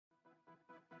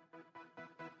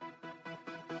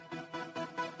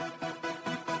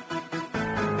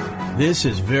This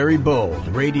is Very Bold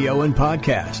Radio and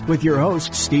Podcast with your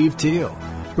host, Steve Teal,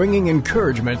 bringing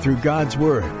encouragement through God's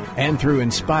Word and through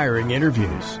inspiring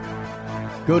interviews.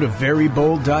 Go to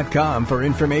verybold.com for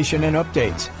information and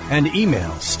updates, and email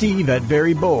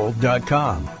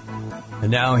steve@verybold.com.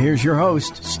 And now here's your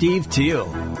host, Steve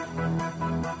Teal.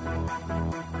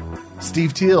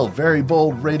 Steve Teal, Very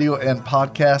Bold Radio and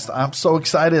Podcast. I'm so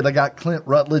excited. I got Clint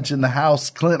Rutledge in the house.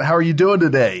 Clint, how are you doing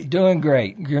today? Doing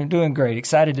great. You're doing great.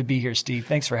 Excited to be here, Steve.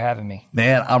 Thanks for having me.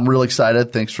 Man, I'm real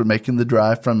excited. Thanks for making the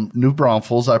drive from New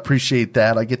Braunfels. I appreciate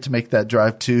that. I get to make that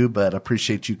drive too, but I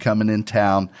appreciate you coming in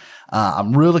town.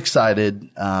 I'm real excited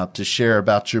to share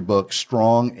about your book,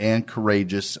 Strong and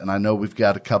Courageous. And I know we've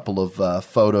got a couple of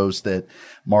photos that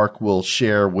Mark will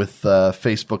share with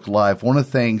Facebook Live. One of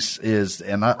the things is,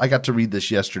 and I got to read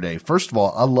this yesterday. First of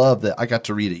all, I love that I got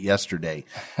to read it yesterday.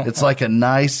 It's like a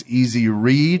nice, easy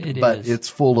read, but it's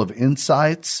full of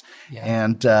insights. Yeah.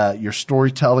 And your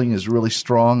storytelling is really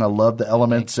strong. I love the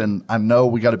elements. And I know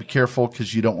we got to be careful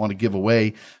because you don't want to give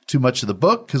away too much of the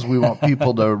book because we want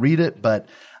people to read it. But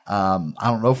I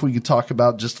don't know if we can talk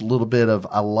about just a little bit of,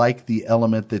 I like the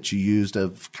element that you used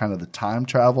of kind of the time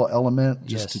travel element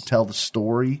just to tell the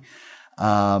story.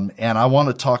 And I want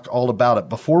to talk all about it.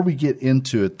 Before we get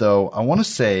into it though, I want to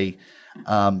say,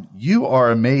 you are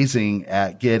amazing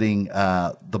at getting,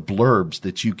 the blurbs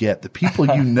that you get, the people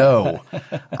you know.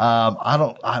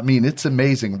 It's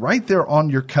amazing. Right there on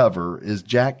your cover is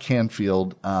Jack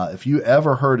Canfield. If you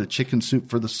ever heard a Chicken Soup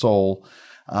for the Soul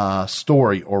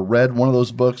story or read one of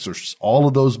those books or all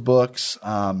of those books,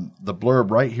 the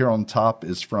blurb right here on top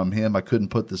is from him. I couldn't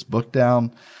put this book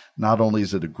down. Not only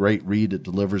is it a great read, it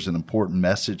delivers an important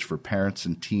message for parents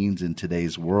and teens in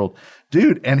today's world.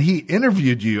 Dude, and he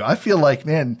interviewed you. I feel like,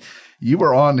 man, you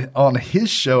were on his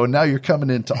show and now you're coming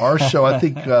into our show. I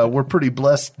think we're pretty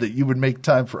blessed that you would make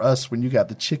time for us when you got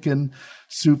the Chicken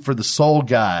Soup for the Soul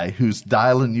guy who's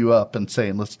dialing you up and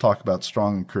saying, let's talk about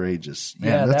Strong and Courageous.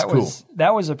 Man, that's cool.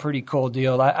 That was a pretty cool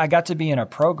deal. I got to be in a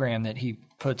program that he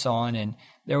puts on, and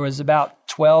there was about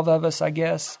 12 of us, I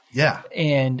guess. Yeah.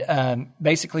 And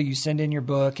basically you send in your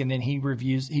book and then he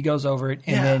goes over it,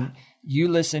 and then you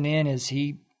listen in as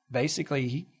he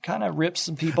kind of rips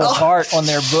some people apart on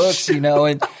their books, and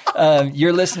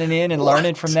you're listening in and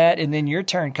learning from that. And then your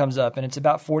turn comes up and it's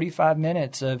about 45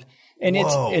 minutes of, and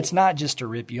it's not just to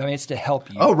rip you. I mean, it's to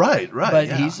help you. Oh, right.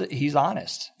 But he's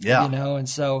honest. Yeah. And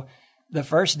so the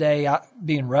first day,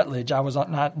 being Rutledge, I was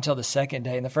not until the second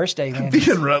day. And the first day, man,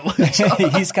 being Rutledge,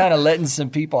 he's kind of letting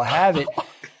some people have it.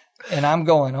 And I'm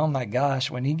going, oh my gosh,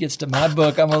 when he gets to my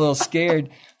book, I'm a little scared.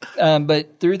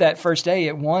 But through that first day,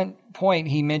 at one point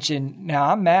he mentioned, now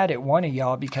I'm mad at one of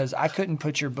y'all because I couldn't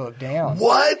put your book down.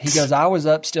 What? He goes, I was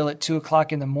up still at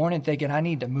 2:00 in the morning thinking I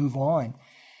need to move on.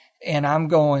 And I'm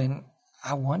going,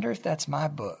 I wonder if that's my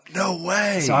book. No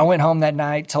way. So I went home that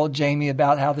night, told Jamie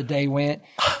about how the day went.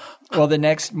 Well, the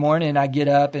next morning I get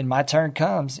up and my turn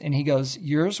comes and he goes,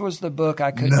 yours was the book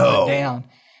I couldn't put down.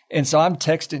 And so I'm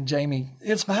texting Jamie,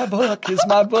 it's my book. It's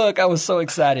my book. I was so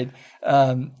excited.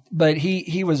 But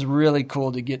he was really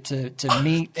cool to get to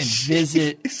meet and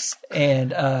visit.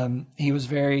 And he was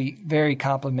very, very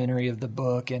complimentary of the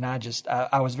book. And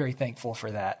I was very thankful for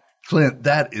that. Clint,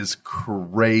 that is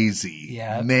crazy.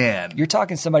 Yeah. Man. You're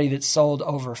talking somebody that sold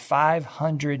over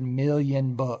 500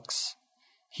 million books.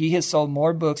 He has sold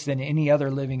more books than any other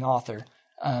living author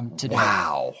today.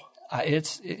 Wow.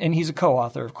 And he's a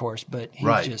co-author, of course, but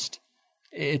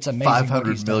it's amazing.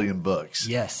 500 million books.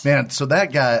 Yes. Man, so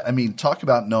that guy, talk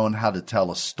about knowing how to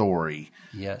tell a story.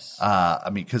 Yes.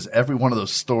 Because every one of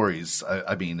those stories,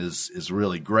 is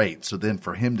really great. So then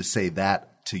for him to say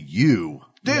that to you,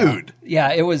 dude.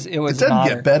 Yeah, it was. It doesn't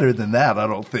get better than that, I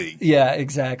don't think. Yeah,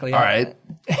 exactly. All right.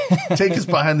 Take us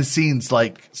behind the scenes.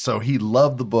 So he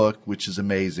loved the book, which is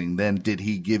amazing. Then did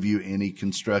he give you any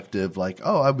constructive,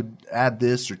 I would add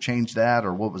this or change that,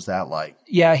 or what was that like?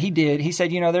 Yeah, he did. He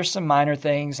said, there's some minor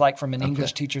things, like from an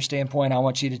English teacher standpoint, I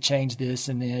want you to change this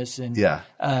and this. And,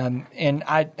 and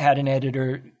I had an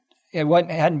editor. It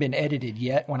hadn't been edited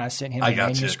yet when I sent him the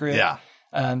manuscript. Yeah.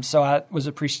 So I was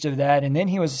appreciative of that. And then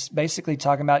he was basically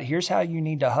talking about, here's how you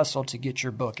need to hustle to get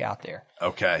your book out there.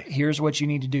 Okay. Here's what you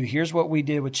need to do. Here's what we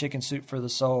did with Chicken Soup for the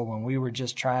Soul when we were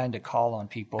just trying to call on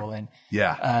people. And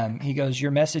he goes,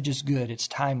 your message is good. It's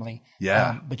timely.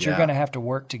 Yeah. But you're going to have to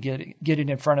work to get it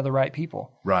in front of the right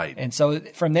people. Right. And so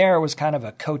from there, it was kind of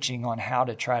a coaching on how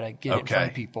to try to get it in front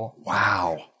of people.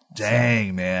 Wow.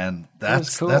 Dang, man.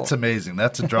 That's cool. That's amazing.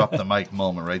 That's a drop the mic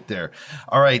moment right there.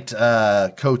 All right.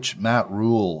 Coach Matt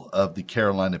Rhule of the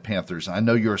Carolina Panthers. I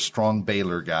know you're a strong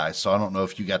Baylor guy, so I don't know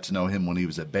if you got to know him when he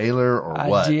was at Baylor or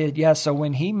what. I did. Yeah. So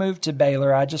when he moved to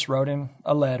Baylor, I just wrote him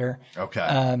a letter. Okay.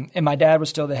 And my dad was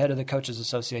still the head of the Coaches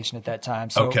Association at that time.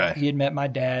 So he had met my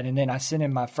dad, and then I sent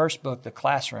him my first book, The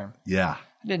Classroom. Yeah.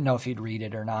 I didn't know if he'd read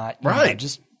it or not. Right.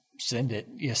 Just send it.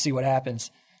 See what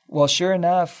happens. Well, sure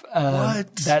enough,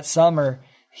 that summer,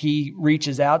 he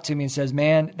reaches out to me and says,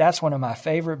 man, that's one of my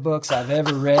favorite books I've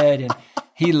ever read. And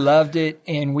he loved it.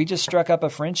 And we just struck up a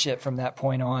friendship from that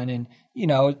point on. And,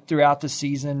 throughout the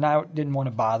season, I didn't want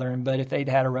to bother him, but if they'd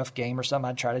had a rough game or something,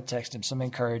 I'd try to text him some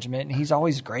encouragement. And he's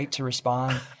always great to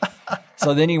respond.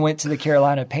 So then he went to the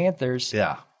Carolina Panthers.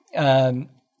 Yeah.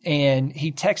 And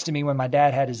he texted me when my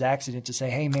dad had his accident to say,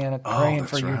 hey, man, I'm praying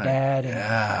for your dad. And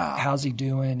how's he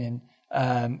doing? And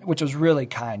which was really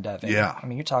kind of him. Yeah. I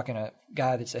mean, you're talking a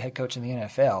guy that's a head coach in the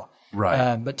NFL.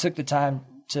 Right. But took the time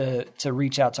to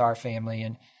reach out to our family.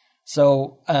 And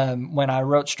so when I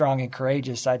wrote Strong and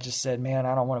Courageous, I just said, man,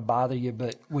 I don't want to bother you,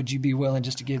 but would you be willing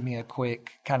just to give me a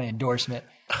quick kind of endorsement?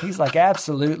 He's like,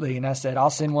 absolutely. And I said,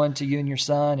 I'll send one to you and your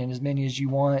son and as many as you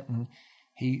want. And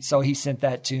he sent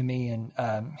that to me, and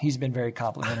he's been very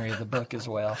complimentary of the book as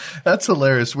well. That's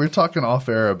hilarious. We're talking off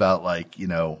air about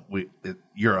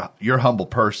you're a humble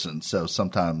person, so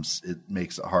sometimes it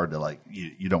makes it hard to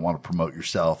you don't want to promote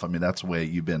yourself. I mean, that's the way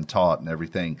you've been taught and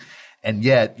everything. And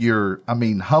yet you're,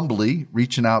 humbly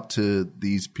reaching out to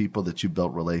these people that you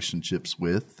built relationships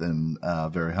with, and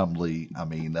very humbly,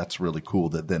 that's really cool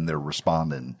that then they're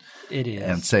responding. It is.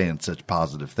 And saying such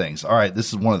positive things. All right, this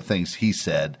is one of the things he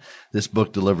said. This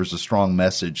book delivers a strong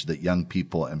message that young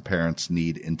people and parents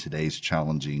need in today's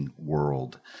challenging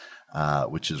world,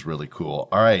 which is really cool.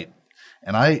 All right,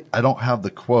 and I don't have the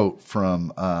quote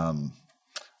from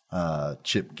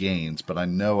Chip Gaines, but I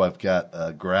know I've got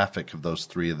a graphic of those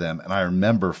three of them. And I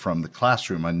remember from The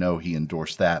Classroom, I know he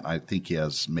endorsed that. And I think he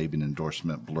has maybe an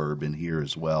endorsement blurb in here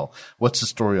as well. What's the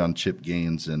story on Chip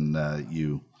Gaines and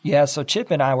you? Yeah, so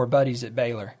Chip and I were buddies at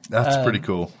Baylor. That's pretty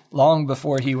cool. Long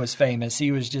before he was famous,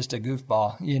 he was just a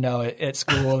goofball, at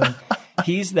school. And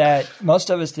he's that – most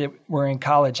of us that were in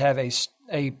college have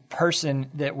a person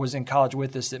that was in college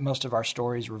with us that most of our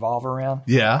stories revolve around.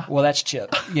 Yeah. Well, that's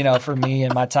Chip, for me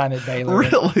and my time at Baylor.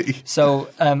 Really? So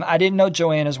I didn't know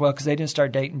Joanne as well because they didn't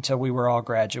start dating until we were all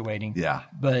graduating. Yeah.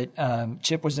 But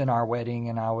Chip was in our wedding,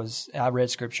 and I read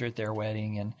scripture at their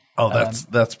wedding. And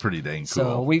that's pretty dang cool.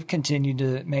 So we've continued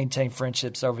to maintain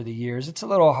friendships over the years. It's a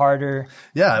little harder.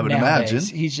 Yeah, I would nowadays.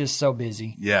 imagine. He's just so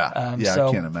busy. Yeah. So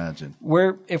I can't imagine.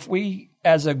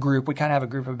 As a group, we kind of have a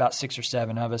group of about 6 or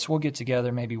 7 of us. We'll get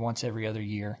together maybe once every other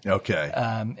year. Okay.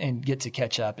 And get to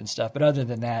catch up and stuff. But other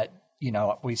than that,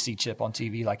 we see Chip on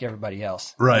TV like everybody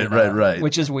else. Right.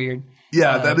 Which is weird.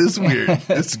 Yeah, that is weird.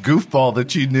 This goofball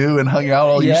that you knew and hung out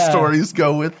all your stories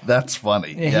go with, that's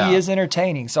funny. Yeah. He is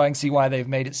entertaining, so I can see why they've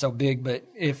made it so big. But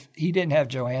if he didn't have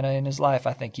Joanna in his life,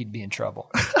 I think he'd be in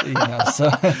trouble.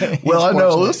 Well, I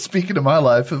know. Speaking of my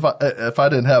life, if I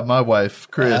didn't have my wife,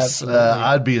 Chris,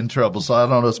 I'd be in trouble. So I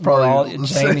don't know. It's probably the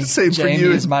same for you.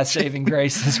 Jamie is my saving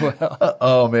grace as well.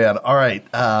 Oh, man. All right.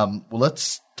 Well,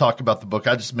 let's talk about the book.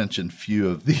 I just mentioned a few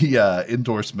of the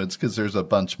endorsements because there's a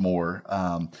bunch more.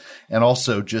 And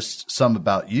also just some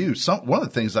about you. One of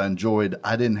the things I enjoyed,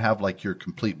 I didn't have your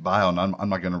complete bio, and I'm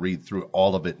not going to read through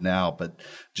all of it now, but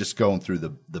just going through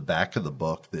the back of the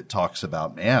book that talks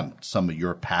about, some of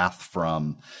your path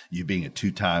from you being a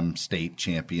 2-time state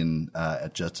champion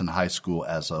at Judson High School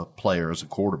as a player, as a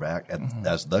quarterback,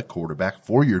 as the quarterback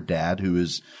for your dad, who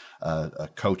is a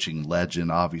coaching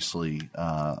legend, obviously,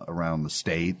 around the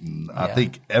state and I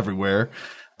think everywhere.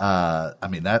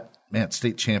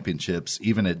 State championships,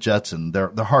 even at Judson,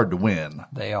 they're hard to win.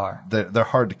 They are. They're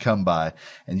hard to come by,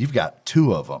 and you've got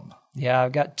 2 of them. Yeah,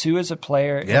 I've got 2 as a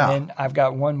player, and then I've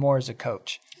got 1 more as a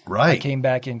coach. Right. I came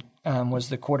back and was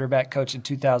the quarterback coach in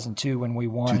 2002 when we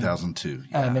won. 2002,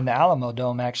 yeah. In the Alamo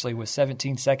Dome, actually, with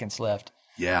 17 seconds left.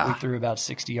 Yeah. We threw about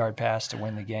a 60-yard pass to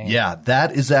win the game. Yeah,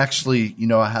 that is actually,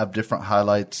 I have different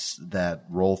highlights that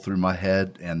roll through my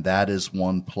head, and that is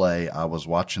one play. I was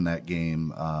watching that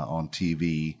game on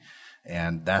TV,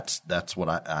 and that's what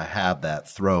I have that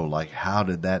throw. How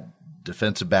did that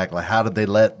defensive back, how did they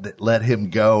let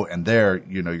him go? And there,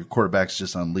 your quarterback's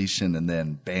just unleashing, and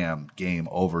then bam, game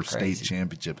over. Crazy. State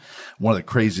championship. One of the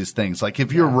craziest things.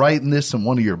 If you're writing this in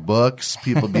one of your books,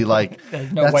 people be like,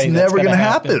 that's never going to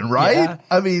happen, right?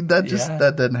 Yeah.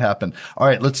 That doesn't happen. All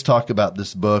right, let's talk about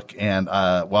this book. And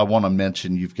I want to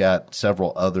mention you've got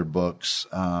several other books,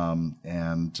 and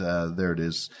there it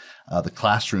is. the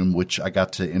classroom, which I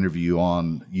got to interview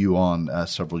you on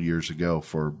several years ago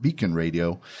for Beacon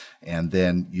Radio. And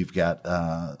then you've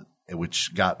got,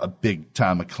 which got a big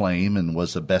time acclaim and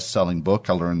was a best-selling book.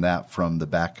 I learned that from the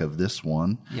back of this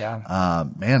one. Yeah.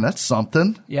 Man, that's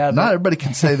something. Yeah. Not everybody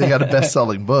can say they got a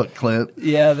best-selling book, Clint.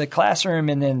 Yeah. The classroom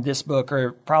and then this book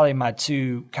are probably my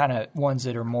two kind of ones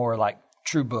that are more like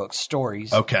true books,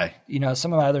 stories. Okay.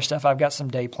 Some of my other stuff, I've got some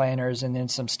day planners and then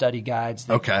some study guides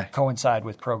that coincide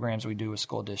with programs we do with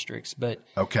school districts. But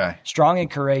Strong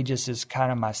and Courageous is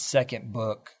kind of my second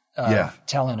book.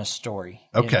 Telling a story.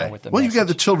 Okay. With the well, message. you've got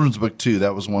the children's book too.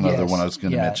 That was one other one I was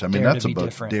going to mention. I mean, that's a book,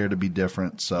 different. Dare to be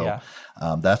Different. So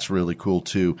that's really cool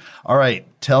too. All right.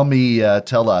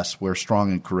 Tell us where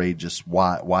Strong and Courageous,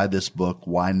 why this book?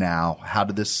 Why now? How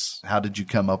did you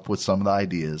come up with some of the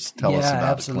ideas? Tell us about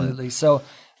absolutely. it. So,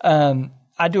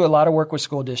 I do a lot of work with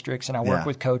school districts and I work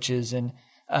with coaches and,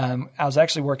 I was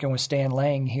actually working with Stan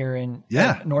Lang here in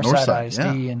Northside ISD,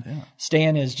 and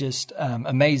Stan is just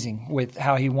amazing with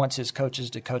how he wants his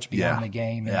coaches to coach beyond the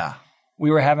game. And we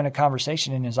were having a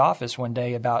conversation in his office one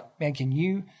day about, man, can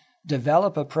you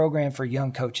develop a program for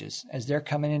young coaches as they're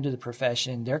coming into the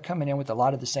profession? They're coming in with a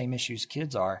lot of the same issues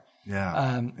kids are.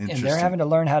 And they're having to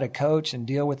learn how to coach and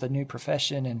deal with a new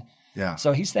profession. And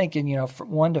so he's thinking, for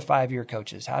 1 to 5 year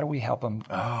coaches, how do we help them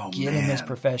get in this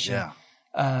profession? Yeah.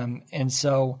 And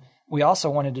so we also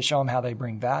wanted to show them how they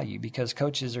bring value because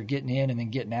coaches are getting in and then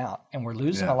getting out, and we're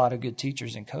losing a lot of good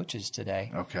teachers and coaches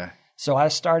today. Okay. So I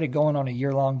started going on a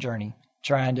year-long journey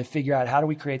trying to figure out how do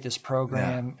we create this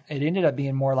program. It ended up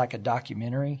being more like a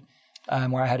documentary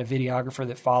where I had a videographer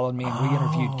that followed me, and we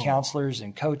interviewed counselors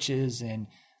and coaches and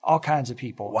all kinds of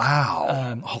people.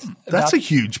 Wow. That's a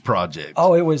huge project.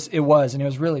 Oh, it was, and it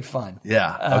was really fun.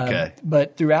 Yeah. Okay.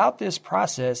 But throughout this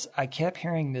process, I kept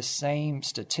hearing this same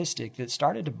statistic that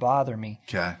started to bother me.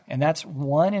 Okay. And that's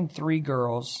 1 in 3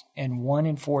 girls and 1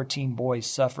 in 14 boys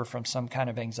suffer from some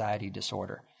kind of anxiety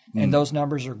disorder. And those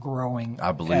numbers are growing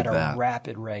at a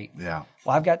rapid rate. Yeah.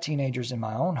 Well, I've got teenagers in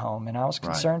my own home, and I was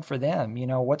concerned for them.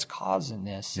 What's causing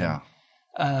this? Yeah.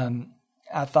 And,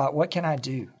 I thought, what can I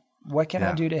do? What can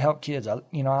I do to help kids? I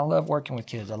love working with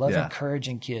kids. I love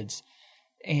encouraging kids.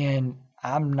 And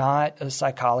I'm not a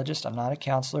psychologist. I'm not a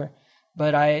counselor.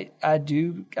 But I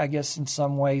do, I guess, in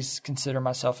some ways consider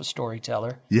myself a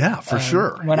storyteller. Yeah, for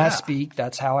sure. When I speak,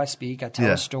 that's how I speak. I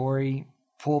tell a story,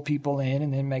 pull people in,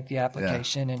 and then make the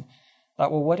application. And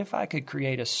thought, well, what if I could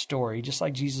create a story, just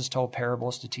like Jesus told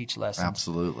parables to teach lessons?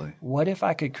 Absolutely. What if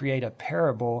I could create a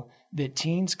parable that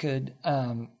teens could,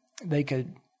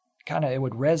 it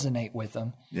would resonate with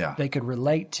them. Yeah. They could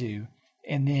relate to,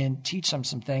 and then teach them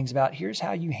some things about here's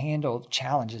how you handle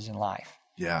challenges in life.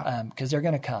 Yeah. Because they're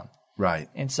going to come. Right.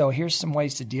 And so here's some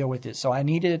ways to deal with it. So I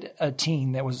needed a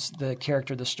teen that was the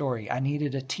character of the story. I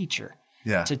needed a teacher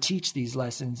to teach these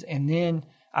lessons. And then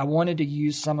I wanted to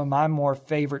use some of my more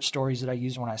favorite stories that I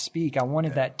use when I speak. I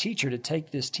wanted that teacher to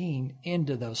take this teen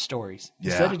into those stories.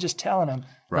 Instead of just telling them,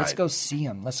 let's go see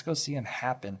them. Let's go see them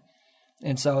happen.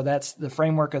 And so that's the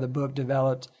framework of the book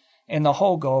developed. And the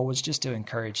whole goal was just to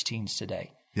encourage teens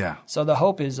today. Yeah. So the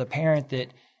hope is a parent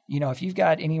that, if you've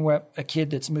got a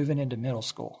kid that's moving into middle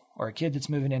school or a kid that's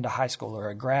moving into high school or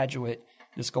a graduate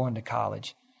that's going to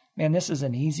college, man, this is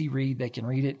an easy read. They can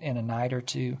read it in a night or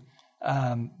two.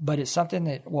 But it's something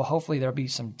that, hopefully there'll be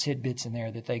some tidbits in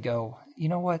there that they go, you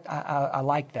know what? I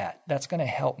like that. That's going to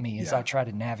help me as I try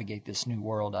to navigate this new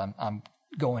world I'm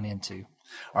going into.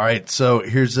 All right. So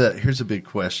here's a big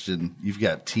question. You've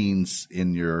got teens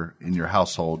in your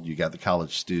household. You got the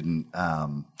college student.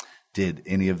 Have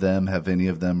any of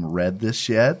them read this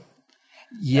yet?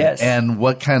 Yes. And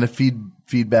what kind of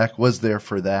feedback was there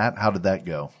for that? How did that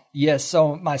go? Yes.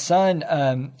 So my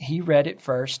son, he read it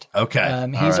first. Okay.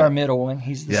 He's our middle one.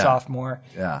 He's the sophomore.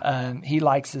 Yeah. He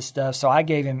likes this stuff. So I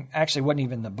gave him, actually wasn't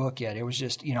even the book yet. It was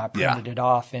just, I printed it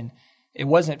off and it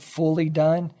wasn't fully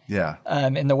done. Yeah.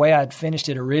 And the way I'd finished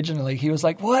it originally, he was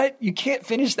like, "What? You can't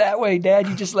finish that way, Dad.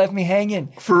 You just left me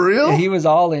hanging." For real? And he was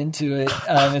all into it.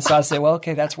 And so I said, well,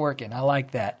 okay, that's working. I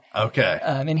like that. Okay.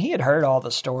 And he had heard all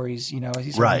the stories, as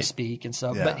he's heard me speak and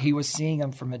so, but he was seeing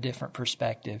them from a different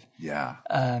perspective. Yeah.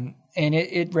 And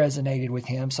it resonated with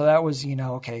him. So that was,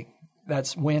 okay,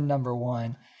 that's win number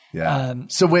one. Yeah.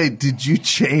 So wait, did you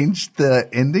change the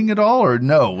ending at all or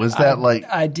no? Was that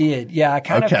I did. Yeah. I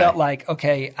kind of felt like,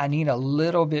 okay, I need a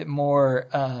little bit more,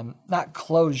 not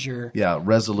closure. Yeah.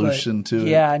 Resolution to it.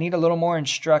 Yeah. I need a little more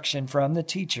instruction from the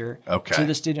teacher to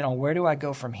the student on where do I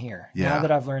go from here now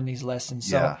that I've learned these lessons.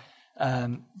 So,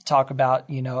 talk about,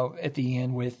 at the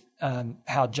end with,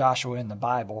 how Joshua in the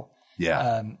Bible,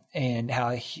 and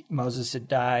how Moses had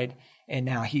died. and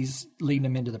now he's leading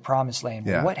them into the promised land.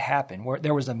 But what happened?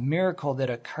 There was a miracle that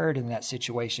occurred in that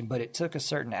situation, but it took a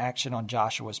certain action on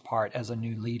Joshua's part as a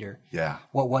new leader. Yeah.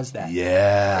 What was that?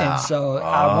 Yeah. And so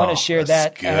I want to share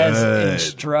that as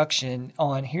instruction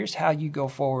on here's how you go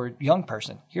forward, young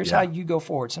person. Here's how you go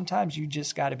forward. Sometimes you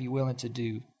just got to be willing to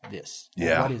do this.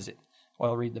 Well, what is it?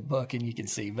 Well, read the book and you can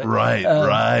see. But, right.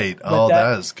 Oh,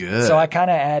 that is good. So I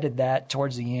kind of added that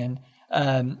towards the end.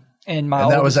 And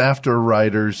that was after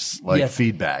writer's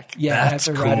feedback. Yeah, that's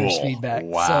after cool. writer's feedback.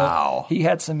 Wow. So he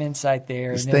had some insight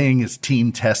there. This thing is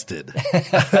team tested.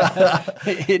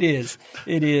 It is.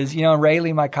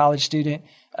 Rayleigh, my college student,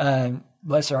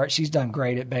 bless her heart, she's done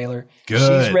great at Baylor.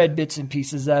 Good. She's read bits and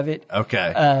pieces of it.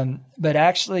 Okay. But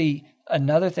actually,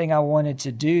 another thing I wanted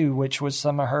to do, which was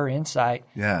some of her insight,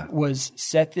 was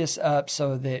set this up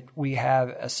so that we have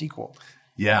a sequel.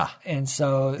 Yeah. And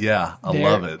so I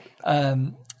love it.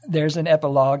 There's an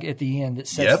epilogue at the end that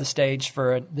sets the stage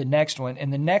for the next one.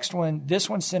 And the next one, this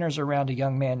one centers around a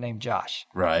young man named Josh.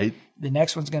 Right. The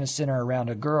next one's going to center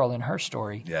around a girl and her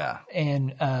story. Yeah.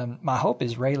 And my hope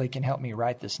is Rayleigh can help me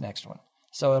write this next one.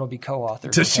 So it'll be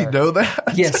co-authored. Does she know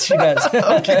that? Yes, she does.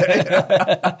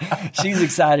 Okay. She's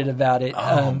excited about it.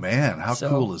 Oh, man. How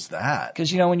cool is that?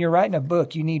 Because, when you're writing a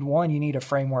book, you need a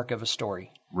framework of a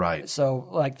story. Right. So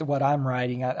like what I'm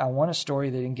writing, I want a story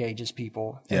that engages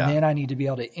people. And then I need to be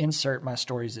able to insert my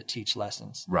stories that teach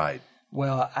lessons. Right.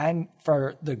 Well,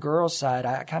 for the girl's side,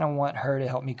 I kind of want her to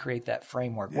help me create that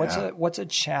framework. Yeah. What's a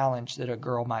challenge that a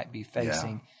girl might be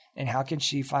facing, and how can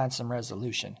she find some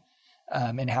resolution?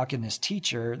 And how can this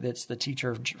teacher, that's the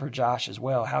teacher for Josh as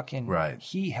well, how can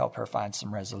he help her find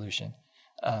some resolution?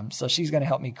 So she's going to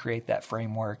help me create that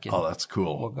framework. And that's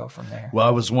cool. We'll go from there. Well,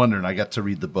 I was wondering, I got to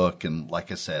read the book, and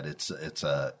like I said, it's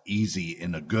a easy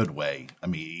in a good way. I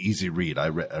mean, easy read. I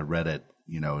read it,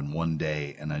 in one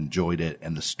day and I enjoyed it.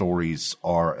 And the stories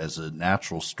are, as a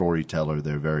natural storyteller,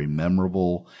 they're very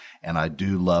memorable. And I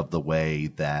do love the way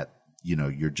that,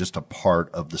 you're just a part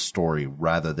of the story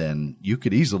rather than you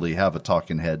could easily have a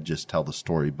talking head just tell the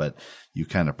story, but you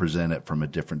kind of present it from a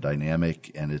different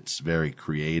dynamic, and it's very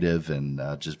creative and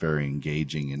just very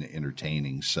engaging and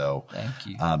entertaining. So, thank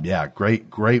you.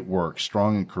 Great work,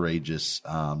 strong and courageous.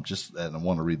 And I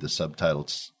want to read the subtitle.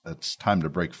 It's time to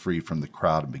break free from the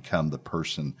crowd and become the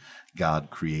person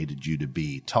God created you to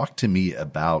be. Talk to me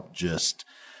about just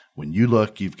when you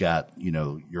look, you've got,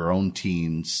 your own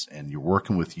teens and you're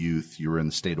working with youth. You're in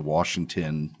the state of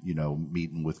Washington,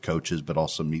 meeting with coaches, but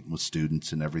also meeting with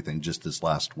students and everything just this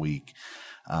last week.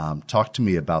 Talk to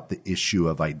me about the issue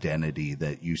of identity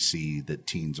that you see that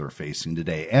teens are facing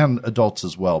today, and adults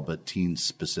as well, but teens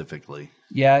specifically.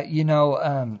 Yeah.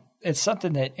 It's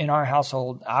something that in our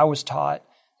household I was taught,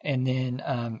 and then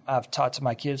I've taught to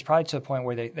my kids probably to a point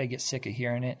where they get sick of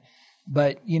hearing it.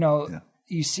 But,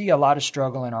 you see a lot of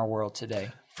struggle in our world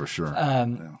today. For sure.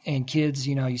 And kids,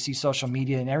 you see social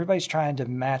media, and everybody's trying to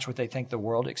match what they think the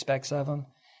world expects of them.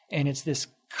 And it's this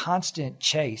constant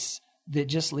chase that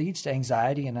just leads to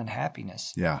anxiety and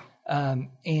unhappiness. Yeah. And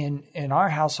in our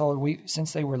household,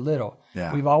 since they were little,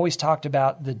 Yeah. We've always talked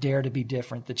about the Dare to be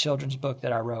Different, the children's book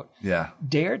that I wrote. Yeah.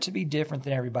 Dare to be different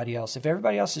than everybody else. If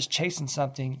everybody else is chasing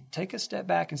something, take a step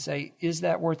back and say, is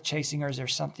that worth chasing, or is there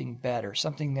something better,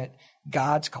 something that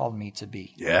God's called me to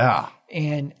be? Yeah.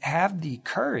 And have the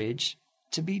courage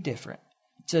to be different,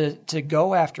 to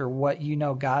go after what you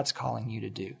know God's calling you to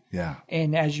do. Yeah.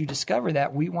 And as you discover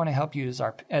that, we want to help you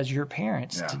as your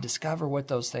parents Yeah. to discover what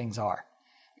those things are.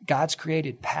 God's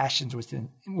created passions within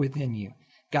you.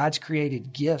 God's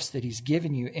created gifts that he's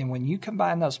given you. And when you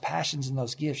combine those passions and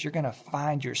those gifts, you're going to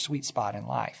find your sweet spot in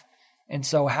life. And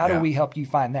so how do Yeah. we help you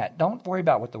find that? Don't worry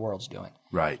about what the world's doing.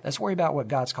 Right. Let's worry about what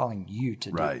God's calling you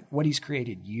to do, Right. what he's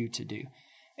created you to do.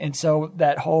 And so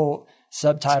that whole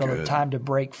subtitle That's of good. Time to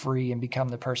Break Free and Become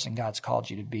the Person God's Called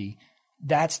You to Be,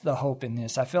 that's the hope in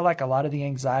this. I feel like a lot of the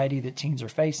anxiety that teens are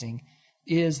facing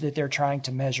is that they're trying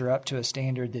to measure up to a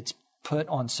standard that's put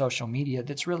on social media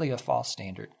that's really a false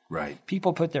standard. Right.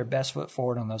 People put their best foot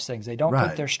forward on those things. They don't Right.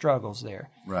 put their struggles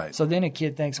there. Right. So then a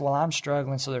kid thinks, well, I'm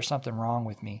struggling, so there's something wrong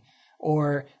with me.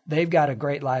 Or they've got a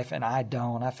great life and I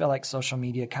don't. I feel like social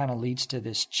media kind of leads to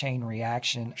this chain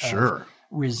reaction of Sure.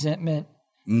 resentment.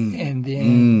 And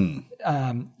then,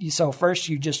 so first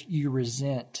you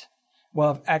resent.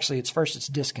 Well, actually it's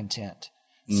discontent.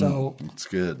 So That's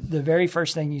good. the very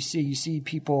first thing you see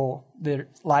people that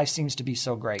life seems to be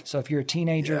so great. So if you're a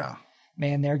teenager, Yeah.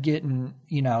 man, they're getting,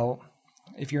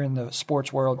 if you're in the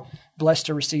sports world, blessed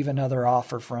to receive another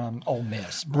offer from Ole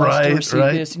Miss, blessed to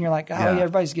receive this. And you're like,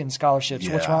 everybody's getting scholarships.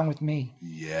 What's wrong with me?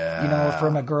 Yeah. You know,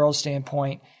 from a girl's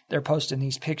standpoint, they're posting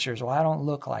these pictures. Well, I don't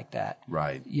look like that.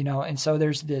 Right. You know, and so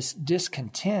there's this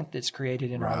discontent that's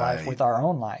created in our life with our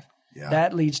own life. Yeah.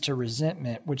 That leads to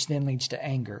resentment, which then leads to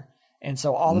anger. And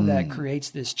so all of that creates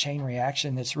this chain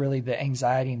reaction that's really the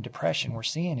anxiety and depression we're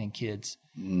seeing in kids.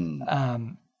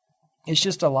 It's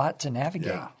just a lot to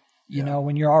navigate, you know,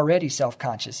 when you're already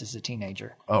self-conscious as a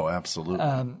teenager. Oh,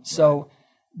 absolutely. So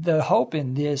the hope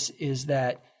in this is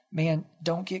that, man,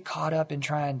 don't get caught up in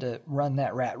trying to run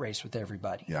that rat race with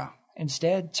everybody. Yeah.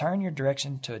 Instead, turn your eyes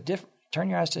to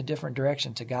a different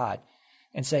direction, to God,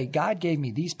 and say, God gave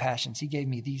me these passions. He gave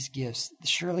me these gifts.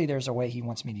 Surely there's a way he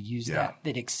wants me to use that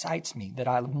excites me, that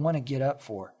I want to get up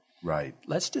for. Right.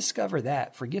 Let's discover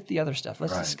that. Forget the other stuff.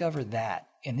 Let's discover that.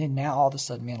 And then now all of a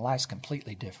sudden, man, life's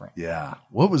completely different. Yeah.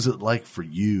 What was it like for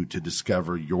you to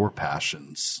discover your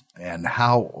passions, and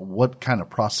what kind of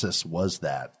process was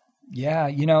that? Yeah.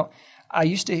 You know, I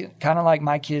used to kind of like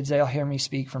my kids, they'll hear me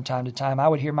speak from time to time. I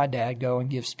would hear my dad go and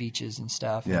give speeches and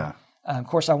stuff. Yeah. And, of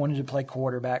course, I wanted to play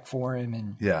quarterback for him.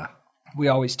 And we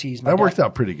always tease my dad. That worked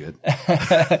out pretty good.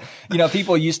 You know,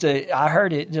 people used to, I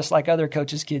heard it just like other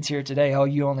coaches' kids here today. Oh,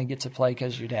 you only get to play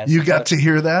because your dad's You got to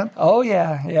hear that? Oh,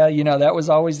 yeah. Yeah. You know, that was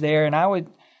always there. And I would.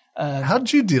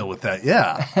 How'd you deal with that?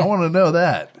 Yeah. I want to know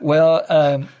that.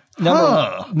 Well,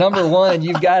 number one,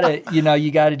 you got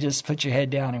to just put your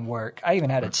head down and work. I even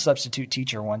had a substitute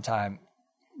teacher one time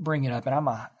bring it up, and I'm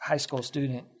a high school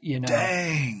student, you know.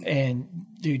 Dang. And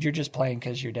dude, you're just playing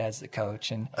because your dad's the coach.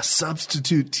 And a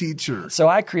substitute teacher. So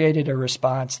I created a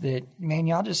response that, man,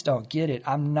 y'all just don't get it.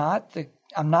 I'm not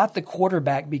the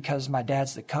quarterback because my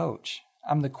dad's the coach.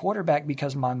 I'm the quarterback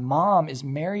because my mom is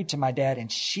married to my dad,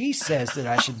 and she says that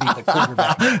I should be the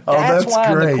quarterback. That's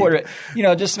why great. I'm the quarterback. You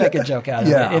know, just make a joke out of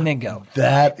it and then go.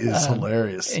 That is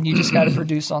hilarious. And you just got to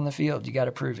produce on the field. You got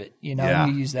to prove it. You know,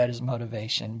 and you use that as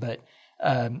motivation. But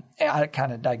I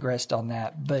kind of digressed on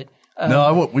that. But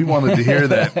we wanted to hear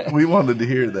that. We wanted to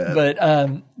hear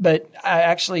that. But I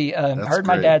actually heard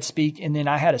my dad speak, and then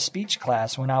I had a speech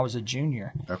class when I was a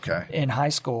junior. Okay. In high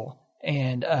school,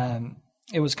 and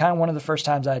it was kind of one of the first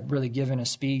times I'd really given a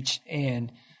speech.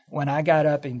 And when I got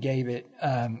up and gave it,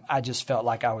 I just felt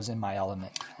like I was in my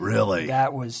element. Really?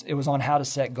 It was on how to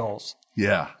set goals.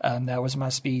 Yeah. That was my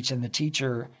speech. And the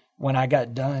teacher, when I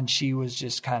got done, she was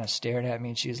just kind of staring at me,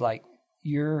 and she was like,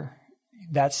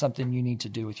 that's something you need to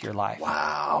do with your life.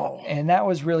 Wow. And that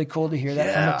was really cool to hear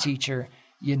that from a teacher,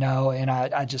 you know, and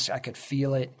I could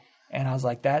feel it. And I was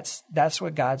like, that's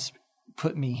what God's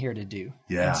put me here to do.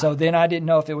 Yeah. And so then I didn't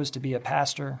know if it was to be a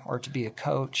pastor or to be a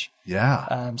coach.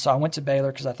 Yeah. So I went to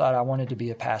Baylor because I thought I wanted to be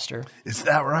a pastor. Is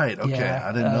that right? Okay. Yeah.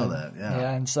 I didn't know that. Yeah.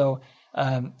 Yeah. And so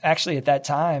actually at that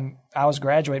time I was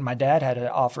graduating. My dad had an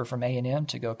offer from A&M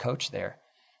to go coach there.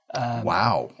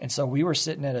 Wow. And so we were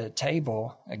sitting at a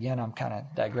table. Again, I'm kind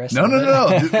of digressing.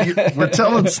 No. We're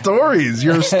telling stories.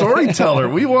 You're a storyteller.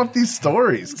 We want these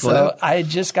stories, Cliff. So I had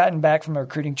just gotten back from a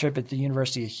recruiting trip at the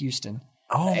University of Houston.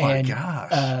 Oh, my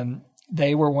gosh.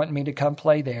 They were wanting me to come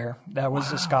play there. That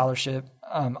was a scholarship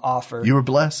offer. You were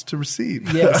blessed to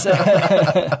receive. Yes.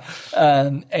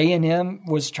 A&M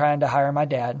was trying to hire my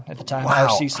dad at the time.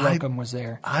 R.C. Slocum was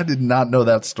there. I did not know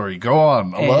that story. Go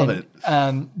on. I love it.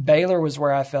 Baylor was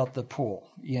where I felt the pull,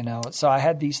 you know. So I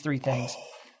had these three things.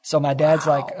 So my dad's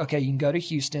like, okay, you can go to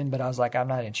Houston. But I was like, I'm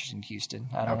not interested in Houston.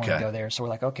 I don't want to go there. So we're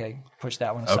like, okay, push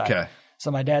that one aside. Okay.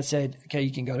 So my dad said, okay,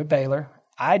 you can go to Baylor.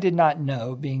 I did not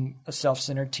know, being a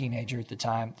self-centered teenager at the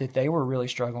time, that they were really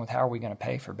struggling with how are we going to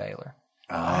pay for Baylor.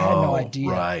 I had no idea.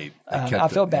 Right. I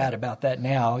feel bad about that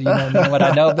now, you know what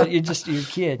I know, but you're a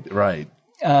kid. Right.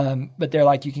 But they're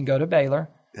like, you can go to Baylor.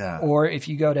 Yeah. Or if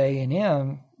you go to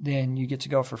A&M, then you get to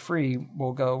go for free.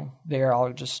 We'll go there.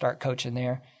 I'll just start coaching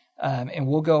there. And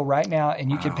we'll go right now,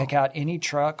 and you can pick out any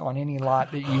truck on any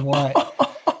lot that you want.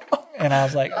 And I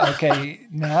was like, okay,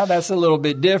 now that's a little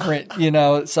bit different, you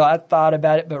know. So I thought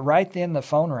about it, but right then the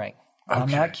phone rang. I'm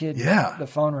not kidding. Yeah. The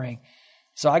phone rang.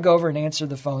 So I go over and answer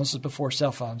the phone. This is before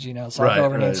cell phones, you know. So I go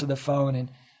over and answer the phone.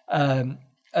 And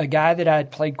a guy that I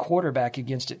had played quarterback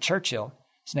against at Churchill,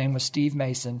 his name was Steve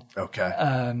Mason. Okay.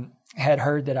 Had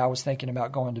heard that I was thinking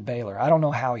about going to Baylor. I don't know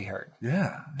how he heard.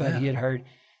 Yeah. But he had heard.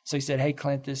 So he said, hey,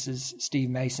 Clint, this is Steve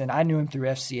Mason. I knew him through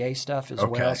FCA stuff as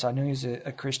well. So I knew he was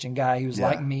a Christian guy. He was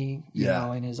like me, you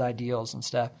know, in his ideals and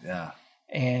stuff. Yeah.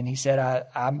 And he said,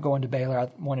 I'm going to Baylor.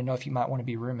 I want to know if you might want to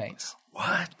be roommates.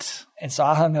 What? And so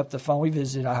I hung up the phone. We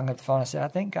visited. I hung up the phone. I said, I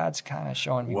think God's kind of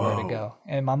showing me where to go.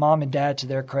 And my mom and dad, to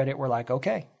their credit, were like,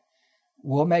 okay,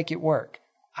 we'll make it work.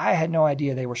 I had no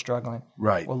idea they were struggling.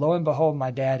 Right. Well, lo and behold,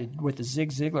 my dad, with the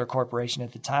Zig Ziglar Corporation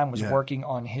at the time, was working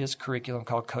on his curriculum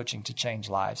called Coaching to Change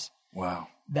Lives. Wow.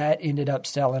 That ended up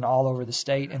selling all over the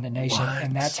state and the nation,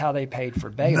 and that's how they paid for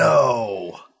Baylor.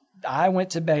 No. I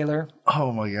went to Baylor.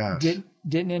 Oh, my gosh.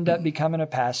 Didn't end up becoming a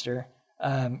pastor.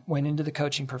 Went into the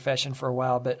coaching profession for a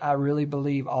while, but I really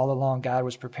believe all along God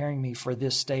was preparing me for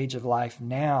this stage of life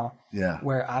now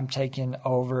where I'm taking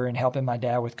over and helping my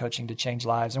dad with Coaching to Change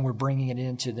Lives, and we're bringing it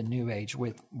into the new age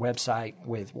with website,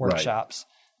 with workshops,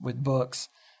 with books.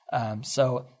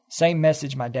 So same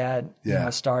message my dad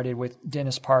started with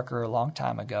Dennis Parker a long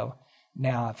time ago.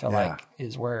 Now I feel like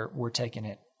is where we're taking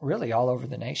it really all over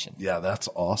the nation. Yeah, that's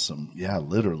awesome. Yeah,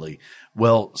 literally.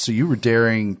 Well, so you were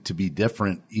daring to be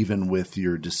different even with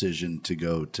your decision to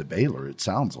go to Baylor, it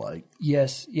sounds like.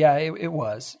 Yes. Yeah, it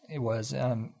was. It was.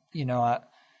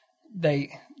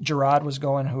 Gerard was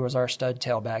going, who was our stud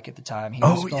tailback at the time.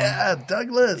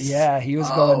 Douglas. Yeah, he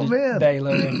was going to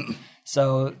Baylor. And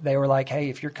so they were like, hey,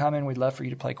 if you're coming, we'd love for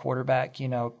you to play quarterback,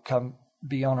 come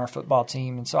be on our football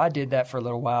team. And so I did that for a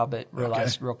little while, but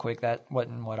realized real quick that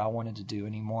wasn't what I wanted to do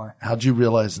anymore. How'd you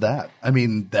realize that? I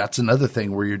mean, that's another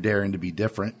thing where you're daring to be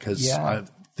different, because I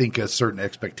think a certain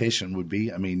expectation would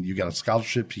be, I mean, you got a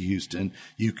scholarship to Houston,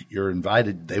 you're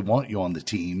invited, they want you on the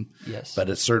team. Yes. But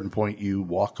at a certain point you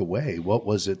walk away. What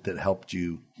was it that helped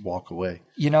you walk away?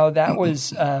 That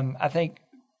was, I think,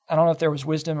 I don't know if there was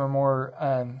wisdom or more,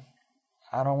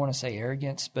 I don't want to say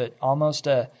arrogance, but almost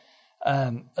a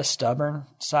stubborn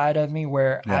side of me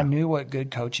where I knew what good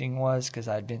coaching was because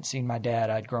I'd seen my dad.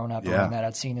 I'd grown up around that.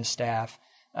 I'd seen his staff.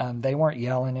 They weren't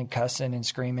yelling and cussing and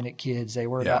screaming at kids. They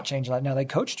were about changing life. Now, they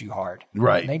coached you hard.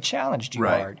 Right. They challenged you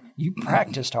hard. You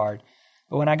practiced hard.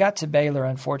 But when I got to Baylor,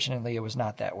 unfortunately, it was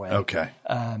not that way. Okay.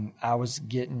 I was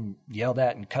getting yelled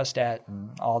at and cussed at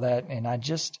and all that. And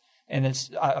and it's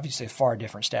obviously a far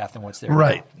different staff than what's there.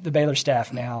 Right. Now. The Baylor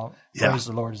staff now, praise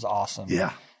the Lord, is awesome.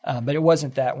 Yeah. But it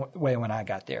wasn't that way when I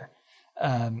got there.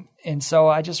 And so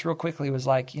I just real quickly was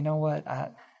like, you know what?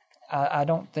 I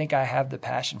don't think I have the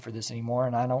passion for this anymore,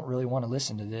 and I don't really want to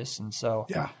listen to this. And so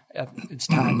it's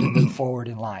time to move forward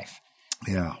in life.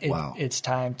 Yeah, wow. It's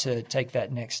time to take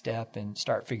that next step and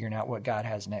start figuring out what God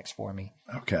has next for me.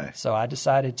 Okay. So I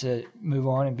decided to move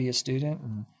on and be a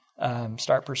student and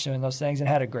start pursuing those things, and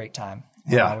had a great time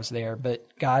when I was there. But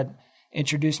God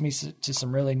introduced me to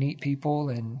some really neat people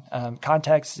and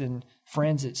contacts and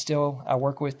friends that still I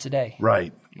work with today.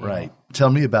 Right. Tell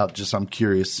me about I'm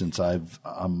curious, since I've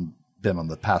been on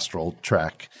the pastoral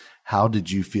track, how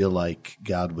did you feel like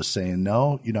God was saying,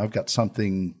 no, I've got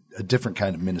a different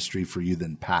kind of ministry for you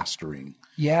than pastoring?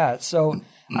 Yeah. So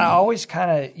I always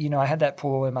kind of, I had that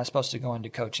pull, am I supposed to go into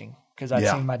coaching? Because I'd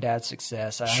seen my dad's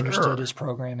success. I understood his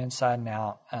program inside and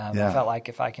out. I felt like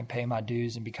if I can pay my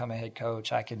dues and become a head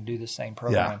coach, I can do the same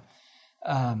program.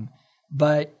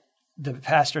 But the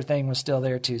pastor thing was still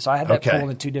there too. So I had that pull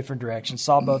in two different directions,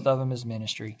 saw both of them as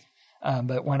ministry.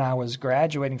 But when I was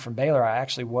graduating from Baylor, I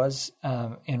actually was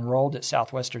enrolled at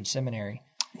Southwestern Seminary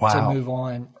to move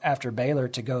on after Baylor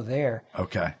to go there.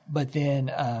 Okay. But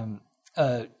then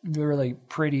a really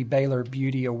pretty Baylor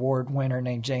Beauty Award winner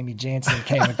named Jamie Jansen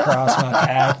came across my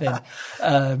path,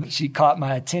 and she caught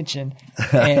my attention.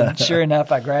 And sure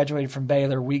enough, I graduated from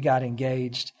Baylor. We got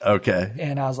engaged. Okay.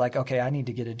 And I was like, okay, I need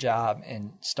to get a job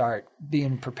and start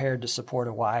being prepared to support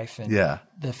a wife. And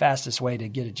the fastest way to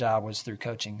get a job was through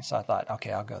coaching. So I thought,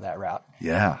 okay, I'll go that route.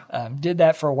 Yeah. Did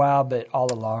that for a while, but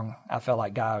all along I felt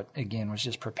like God, again, was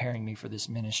just preparing me for this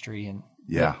ministry. And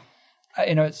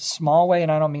in a small way,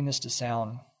 and I don't mean this to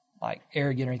sound like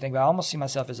arrogant or anything, but I almost see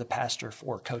myself as a pastor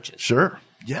for coaches. Sure.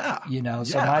 Yeah.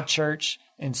 So my church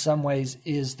in some ways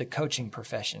is the coaching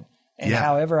profession. And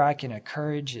however I can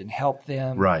encourage and help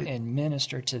them and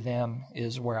minister to them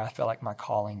is where I feel like my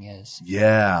calling is.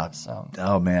 Yeah. So.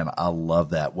 Oh, man, I love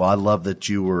that. Well, I love that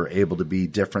you were able to be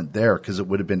different there, because it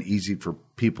would have been easy for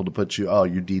people to put you,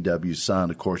 you're DW's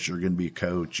son. Of course, you're going to be a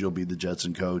coach. You'll be the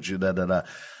Judson coach.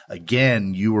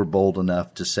 Again, you were bold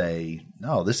enough to say,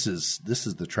 no, this is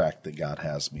the track that God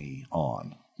has me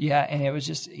on. Yeah, and it was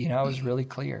just, it was really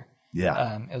clear.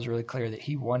 Yeah. It was really clear that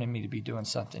he wanted me to be doing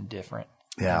something different.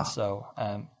 Yeah. And so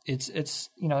it's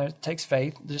it takes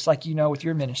faith, just like with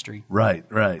your ministry. Right.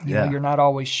 You're not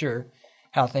always sure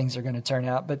how things are going to turn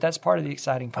out, but that's part of the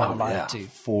exciting part of life too.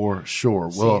 For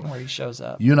sure. Seeing where he shows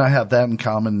up. You and I have that in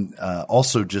common.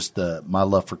 Also just my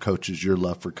love for coaches, your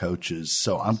love for coaches.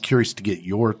 So I'm curious to get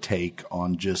your take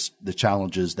on just the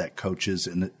challenges that coaches,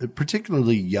 and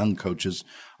particularly young coaches,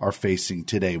 are facing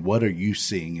today. What are you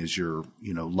seeing as you're,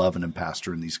 loving and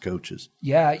pastoring these coaches?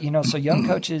 Yeah. So young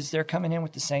coaches, they're coming in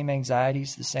with the same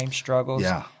anxieties, the same struggles.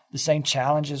 Yeah. the same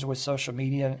challenges with social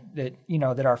media that,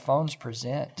 that our phones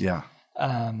present. Yeah.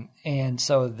 And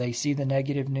so they see the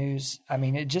negative news. I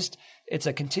mean, it's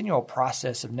a continual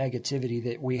process of negativity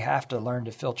that we have to learn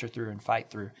to filter through and fight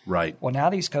through. Right. Well, now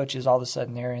these coaches, all of a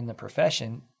sudden they're in the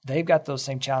profession. They've got those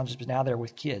same challenges, but now they're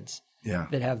with kids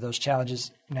that have those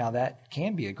challenges. Now that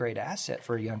can be a great asset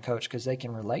for a young coach because they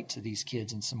can relate to these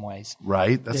kids in some ways.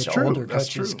 Right. That's that true. Older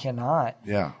coaches cannot.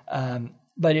 Yeah.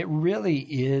 But it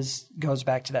really goes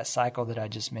back to that cycle that I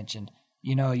just mentioned.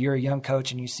 You're a young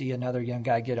coach and you see another young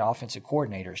guy get an offensive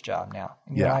coordinator's job now.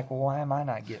 And you're like, well, why am I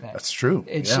not getting that? That's true.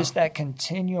 It's just that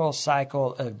continual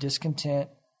cycle of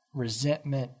discontent,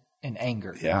 resentment, and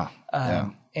anger. Yeah.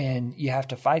 And you have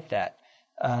to fight that.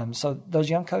 So those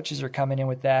young coaches are coming in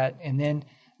with that. And then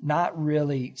not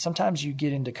really, sometimes you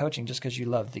get into coaching just because you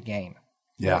love the game.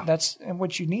 Yeah. That's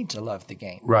what you need to love the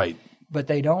game. Right. But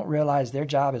they don't realize their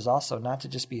job is also not to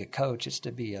just be a coach. It's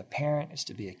to be a parent. It's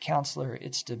to be a counselor.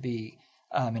 It's to be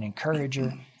an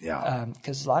encourager.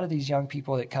 Because a lot of these young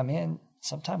people that come in,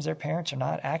 sometimes their parents are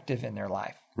not active in their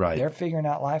life. Right. They're figuring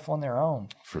out life on their own.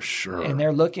 For sure. And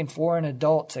they're looking for an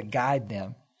adult to guide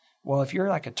them. Well, if you're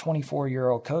like a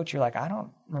 24-year-old coach, you're like, I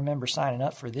don't remember signing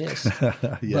up for this.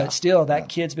 But still, that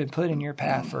kid's been put in your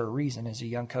path for a reason as a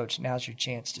young coach. Now's your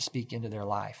chance to speak into their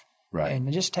life. Right.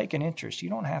 And just take an interest. You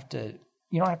don't have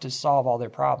to solve all their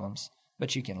problems,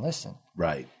 but you can listen.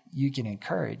 Right. You can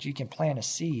encourage. You can plant a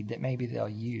seed that maybe they'll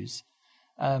use.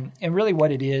 And really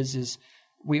what it is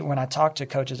when I talk to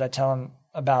coaches, I tell them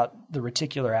about the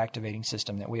reticular activating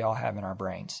system that we all have in our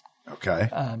brains. Okay.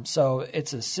 So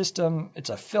it's a system, it's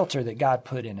a filter that God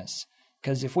put in us.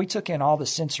 Because if we took in all the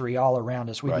sensory all around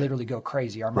us, we'd literally go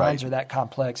crazy. Our minds are that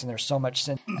complex, and there's so much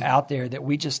out there that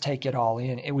we just take it all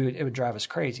in. It would drive us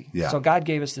crazy. Yeah. So God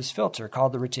gave us this filter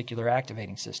called the reticular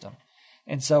activating system.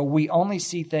 And so we only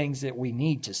see things that we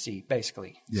need to see,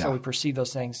 basically. Yeah. So we perceive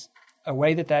those things. A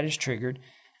way that is triggered,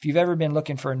 if you've ever been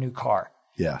looking for a new car.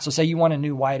 Yeah. So say you want a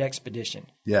new white Expedition.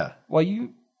 Yeah. Well,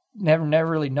 you never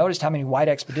really noticed how many white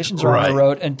Expeditions are on the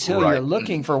road until you're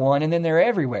looking for one, and then they're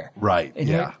everywhere. Right. And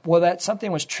that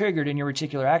something was triggered in your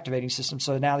reticular activating system.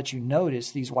 So now that you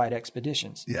notice these white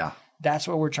Expeditions, that's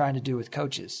what we're trying to do with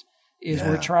coaches.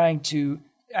 We're trying to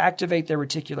activate their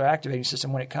reticular activating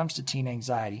system when it comes to teen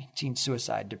anxiety, teen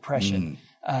suicide, depression,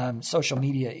 social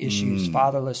media issues,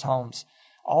 fatherless homes,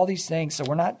 all these things. So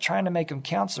we're not trying to make them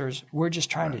counselors. We're just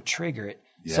trying to trigger it.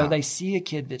 Yeah. So they see a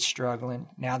kid that's struggling.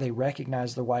 Now they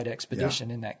recognize the white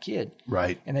Expedition in that kid.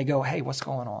 Right. And they go, hey, what's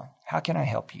going on? How can I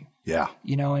help you? Yeah.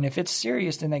 And if it's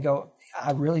serious, then they go,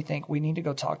 I really think we need to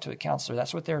go talk to a counselor.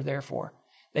 That's what they're there for.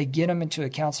 They get them into a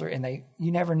counselor, and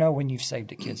you never know when you've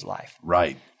saved a kid's life.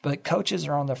 Right. But coaches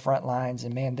are on the front lines,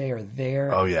 and man, they are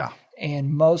there. Oh, yeah.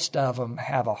 And most of them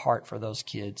have a heart for those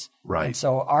kids. Right. And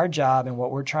so our job and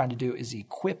what we're trying to do is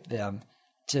equip them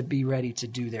to be ready to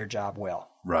do their job well.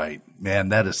 Right. Man,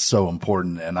 that is so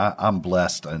important. And I'm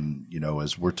blessed. And,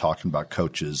 as we're talking about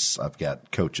coaches, I've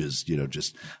got coaches,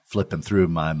 just flipping through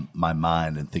my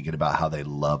mind and thinking about how they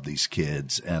love these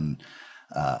kids. And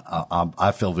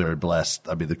I feel very blessed.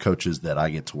 I mean, the coaches that I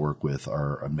get to work with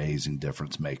are amazing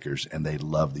difference makers, and they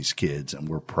love these kids. And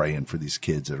we're praying for these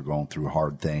kids that are going through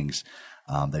hard things.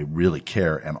 They really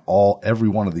care. And every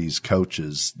one of these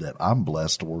coaches that I'm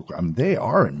blessed to work with, I mean, they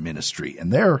are in ministry,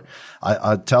 and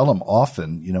I tell them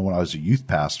often, when I was a youth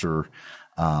pastor,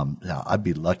 I'd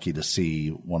be lucky to see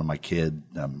one of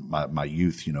my my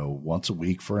youth, once a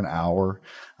week for an hour,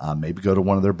 maybe go to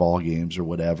one of their ball games or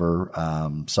whatever.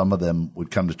 Some of them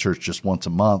would come to church just once a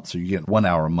month. So you get 1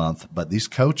 hour a month, but these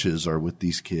coaches are with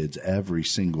these kids every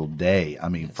single day. I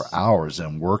mean, for hours,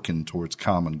 and working towards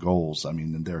common goals. I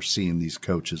mean, and they're seeing these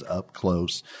coaches up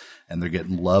close, and they're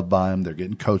getting loved by them. They're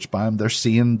getting coached by them. They're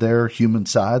seeing their human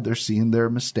side. They're seeing their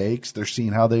mistakes. They're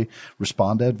seeing how they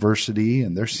respond to adversity,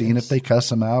 and they're seeing if they cuss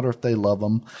them out or if they love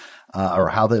them, or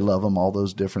how they love them, all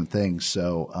those different things.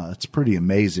 So it's pretty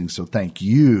amazing. So thank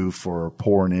you for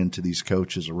pouring into these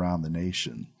coaches around the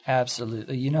nation.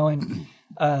 Absolutely.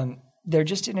 And they're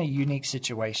just in a unique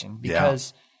situation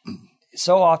because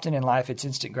so often in life it's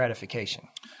instant gratification.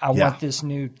 I want this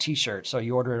new T-shirt. So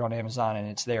you order it on Amazon and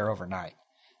it's there overnight.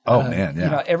 Oh, man,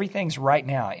 yeah. Everything's right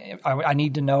now. I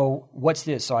need to know what's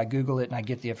this, so I Google it and I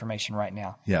get the information right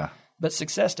now. Yeah. But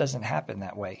success doesn't happen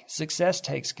that way. Success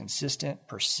takes consistent,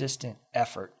 persistent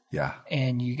effort. Yeah.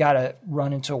 And you got to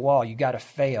run into a wall. You got to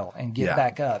fail and get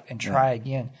back up and try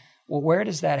again. Well, where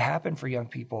does that happen for young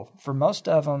people? For most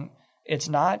of them, it's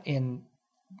not in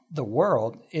the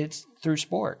world. It's through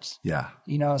sports. Yeah.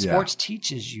 Sports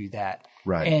teaches you that.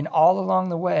 Right. And all along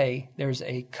the way, there's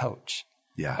a coach.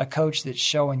 A coach that's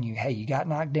showing you, hey, you got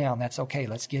knocked down. That's okay.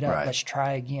 Let's get up. Let's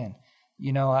try again.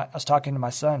 You know, I was talking to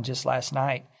my son just last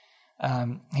night.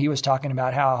 He was talking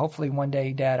about how hopefully one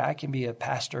day, Dad, I can be a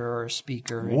pastor or a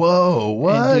speaker. Whoa,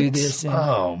 what? And do this. And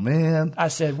oh, man. I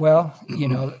said, well, you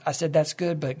know, I said, that's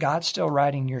good, but God's still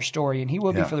writing your story, and he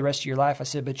will be for the rest of your life. I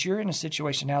said, but you're in a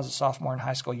situation now as a sophomore in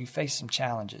high school. You face some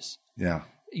challenges. Yeah.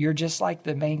 You're just like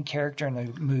the main character in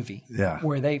the movie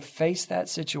where they face that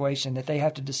situation that they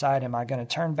have to decide, am I going to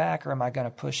turn back or am I going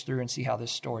to push through and see how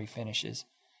this story finishes?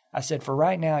 I said, for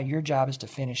right now, your job is to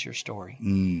finish your story.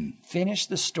 Finish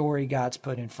the story God's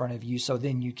put in front of you so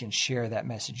then you can share that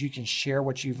message. You can share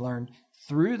what you've learned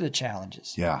through the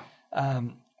challenges. Yeah.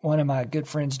 One of my good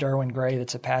friends, Derwin Gray,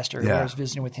 that's a pastor, I was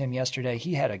visiting with him yesterday.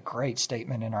 He had a great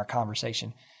statement in our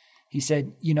conversation. He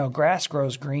said, you know, grass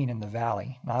grows green in the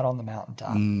valley, not on the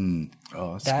mountaintop.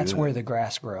 That's where the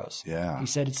grass grows. Yeah. He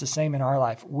said it's the same in our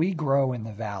life. We grow in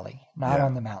the valley, not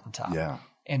on the mountaintop. Yeah.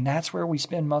 And that's where we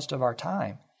spend most of our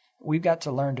time. We've got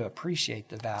to learn to appreciate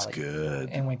the valley. That's good.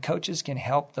 And when coaches can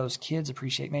help those kids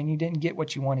appreciate, man, you didn't get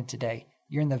what you wanted today.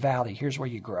 You're in the valley. Here's where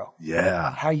you grow.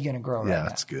 Yeah. How are you going to grow right now? Yeah,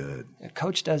 that's good. If a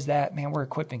coach does that, man, we're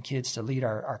equipping kids to lead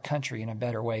our country in a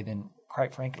better way than,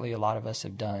 quite frankly, a lot of us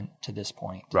have done to this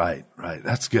point. Right.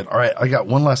 That's good. All right. I got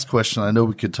one last question. I know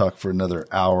we could talk for another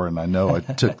hour, and I know I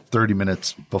took 30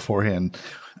 minutes beforehand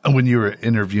when you were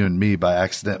interviewing me by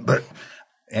accident, but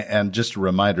and just a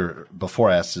reminder before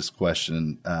I ask this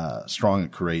question, Strong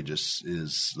and Courageous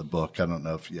is the book. I don't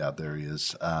know if, there he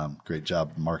is. Great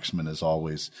job, Marksman, as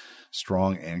always.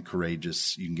 Strong and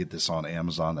Courageous. You can get this on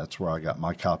Amazon. That's where I got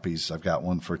my copies. I've got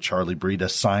one for Charlie Breida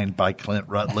signed by Clint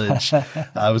Rutledge.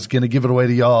 I was going to give it away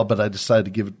to y'all, but I decided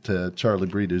to give it to Charlie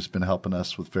Breida, who's been helping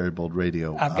us with Very Bold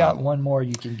Radio. I've got one more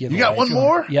you can give away. You got one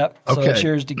more? Yep. So okay. It's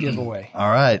yours to give away.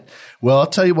 All right. Well, I'll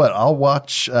tell you what. I'll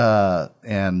watch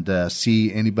and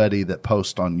see anybody that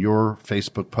posts on your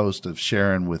Facebook post of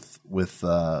sharing with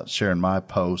sharing my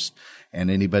post. And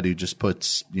anybody who just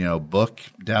puts, book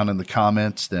down in the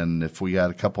comments, then if we got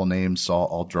a couple names,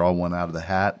 I'll draw one out of the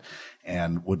hat,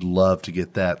 and would love to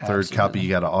get that third copy. You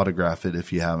got to autograph it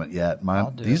if you haven't yet.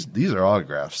 These are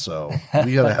autographs, so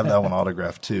we got to have that one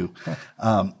autographed too.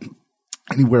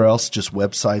 Anywhere else, just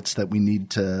websites that we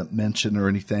need to mention or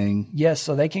anything? Yes,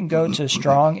 so they can go to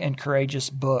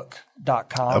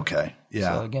strongandcourageousbook.com. Okay,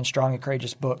 yeah. So again,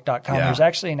 strongandcourageousbook.com. Yeah. There's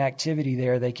actually an activity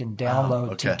there they can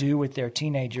download to do with their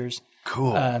teenagers.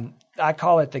 Cool. I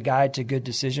call it the Guide to Good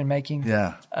Decision Making.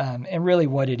 Yeah. And really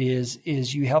what it is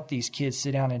you help these kids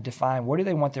sit down and define what do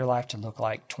they want their life to look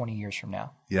like 20 years from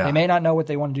now. Yeah. They may not know what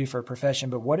they want to do for a profession,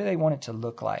 but what do they want it to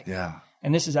look like? Yeah.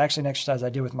 And this is actually an exercise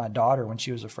I did with my daughter when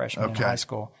she was a freshman in high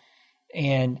school.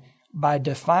 And by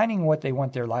defining what they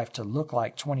want their life to look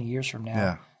like 20 years from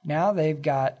now, now they've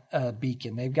got a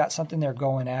beacon. They've got something they're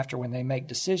going after when they make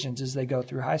decisions as they go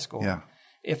through high school. Yeah.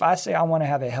 If I say I want to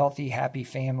have a healthy, happy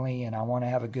family and I want to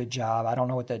have a good job, I don't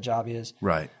know what that job is.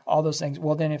 Right. All those things.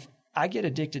 Well, then if I get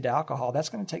addicted to alcohol, that's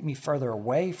going to take me further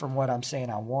away from what I'm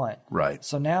saying I want. Right.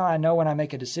 So now I know when I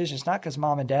make a decision, it's not because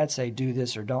mom and dad say do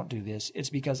this or don't do this. It's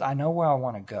because I know where I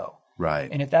want to go. Right.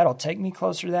 And if that'll take me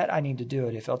closer to that, I need to do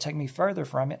it. If it'll take me further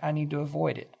from it, I need to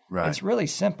avoid it. Right. It's really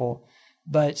simple,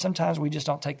 but sometimes we just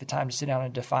don't take the time to sit down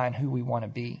and define who we want to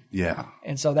be. Yeah.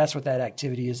 And so that's what that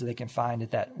activity is that they can find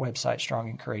at that website,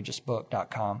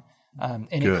 strongandcourageousbook.com. And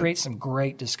it creates some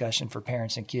great discussion for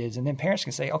parents and kids. And then parents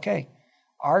can say, okay,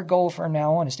 our goal from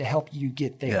now on is to help you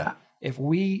get there. Yeah. If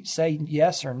we say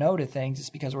yes or no to things,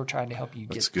 it's because we're trying to help you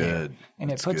get there.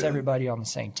 And it puts everybody on the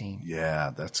same team.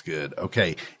 Yeah, that's good.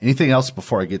 Okay. Anything else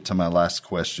before I get to my last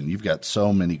question? You've got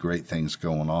so many great things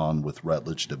going on with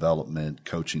Rutledge Development,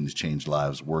 Coaching to Change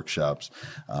Lives, workshops,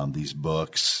 these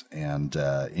books, and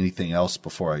anything else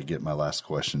before I get my last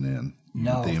question in?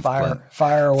 No, fire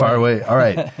away. Fire away. All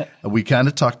right. We kind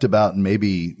of talked about, and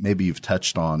maybe you've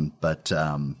touched on, but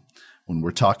when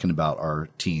we're talking about our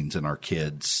teens and our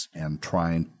kids and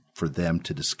trying for them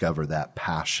to discover that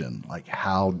passion, like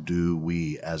how do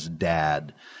we as a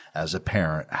dad, as a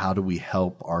parent, how do we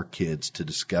help our kids to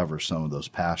discover some of those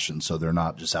passions so they're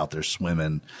not just out there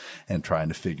swimming and trying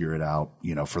to figure it out,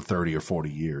 for 30 or 40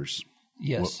 years?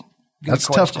 Yes. That's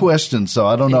a tough question, so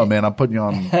I don't know, man. I'm putting you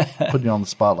on the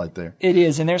spotlight there. It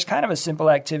is, and there's kind of a simple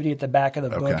activity at the back of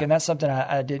the book, and that's something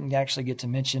I didn't actually get to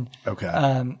mention. Okay.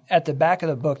 At the back of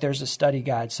the book, there's a study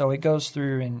guide, so it goes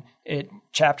through and it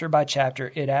chapter by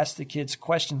chapter, it asks the kids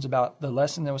questions about the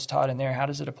lesson that was taught in there. How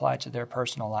does it apply to their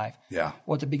personal life? Yeah.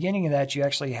 Well, at the beginning of that, you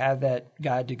actually have that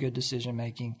guide to good decision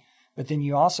making. But then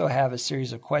you also have a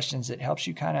series of questions that helps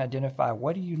you kind of identify,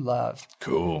 what do you love?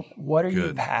 Cool. What are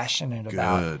you passionate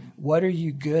about? What are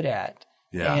you good at?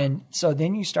 Yeah. And so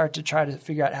then you start to try to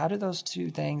figure out how do those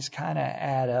two things kind of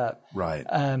add up. Right.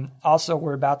 Also,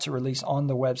 we're about to release on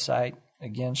the website,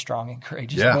 again,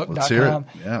 strongandcourageousbook.com. Let's hear it.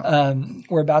 Yeah.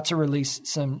 We're about to release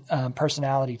some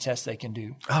personality tests they can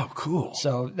do. Oh, cool.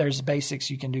 So there's basics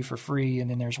you can do for free, and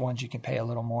then there's ones you can pay a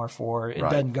little more for. It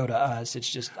doesn't go to us. It's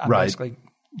just I'm basically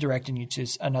directing you to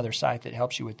another site that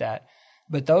helps you with that.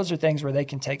 But those are things where they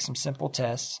can take some simple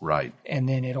tests. Right. And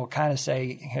then it'll kind of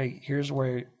say, hey, here's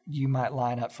where you might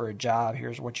line up for a job.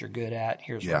 Here's what you're good at.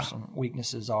 Here's where some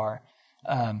weaknesses are.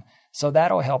 So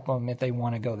that'll help them if they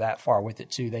want to go that far with it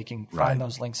too. They can find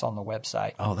those links on the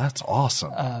website. Oh, that's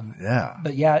awesome.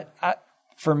 But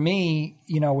for me,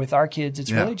 with our kids,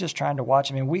 it's really just trying to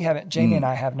watch. I mean, Jamie and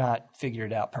I have not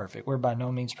figured it out perfect. We're by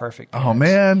no means perfect parents. Oh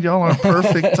man, y'all aren't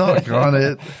perfect. Talk on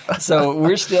it. So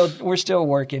we're still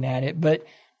working at it. But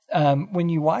when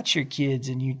you watch your kids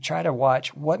and you try to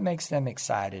watch what makes them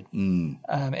excited, and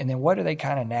then what are they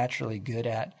kind of naturally good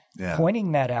at,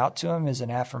 pointing that out to them is an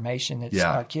affirmation that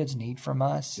our kids need from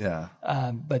us. Yeah.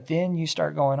 But then you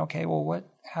start going, okay, well,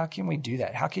 how can we do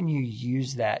that? How can you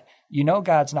use that?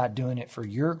 God's not doing it for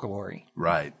your glory.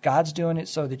 Right. God's doing it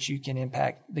so that you can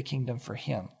impact the kingdom for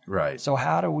him. Right. So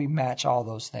how do we match all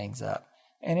those things up?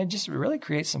 And it just really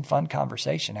creates some fun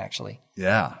conversation, actually.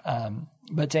 Yeah.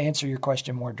 But to answer your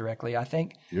question more directly, I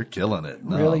think you're killing it.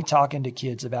 Really talking to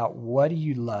kids about what do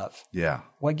you love? Yeah.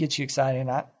 What gets you excited?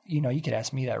 And you could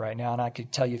ask me that right now, and I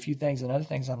could tell you a few things, and other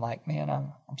things I'm like, man,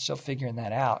 I'm still figuring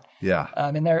that out. Yeah.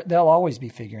 And they'll always be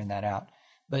figuring that out.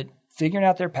 But figuring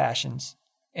out their passions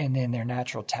and then their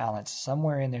natural talents,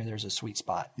 somewhere in there's a sweet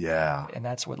spot. Yeah. And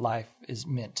that's what life is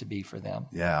meant to be for them.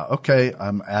 Yeah. Okay.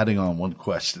 I'm adding on one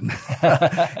question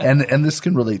and this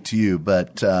can relate to you,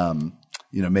 but,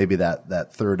 maybe that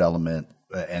third element,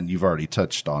 and you've already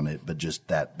touched on it, but just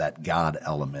that God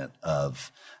element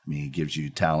of, he gives you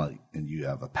talent and you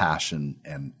have a passion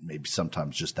and maybe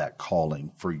sometimes just that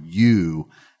calling for you.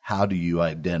 How do you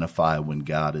identify when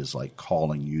God is like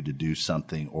calling you to do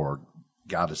something, or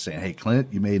God is saying, hey,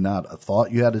 Clint, you may not have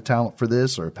thought you had a talent for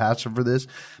this or a passion for this,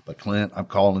 but Clint, I'm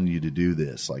calling you to do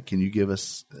this. Like, can you give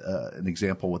us an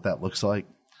example what that looks like?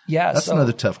 Yeah. That's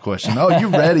another tough question. Oh, you're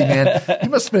ready, man. You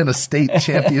must have been a state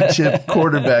championship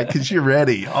quarterback because you're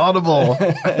ready. Audible.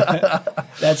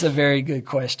 That's a very good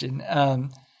question. I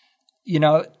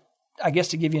guess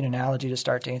to give you an analogy to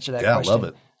start to answer that question. Yeah, I love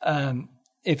it.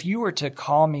 If you were to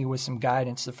call me with some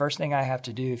guidance, the first thing I have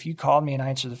to do, if you called me and I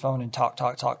answered the phone and talk,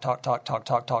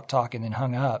 and then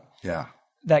hung up,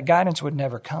 that guidance would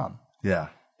never come. Yeah.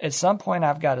 At some point,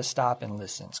 I've got to stop and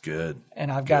listen. It's good.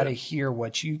 And I've got to hear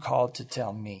what you called to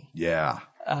tell me. Yeah.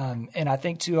 And I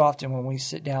think too often when we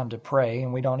sit down to pray,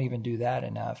 and we don't even do that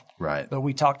enough. Right. But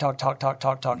we talk,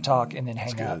 and then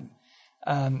hang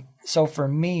up. So for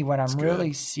me, when I'm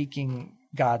really seeking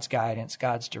God's guidance,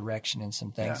 God's direction in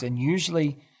some things, and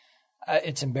usually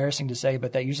it's embarrassing to say,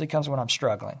 but that usually comes when I'm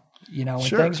struggling. When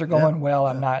things are going well,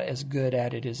 I'm not as good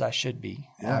at it as I should be.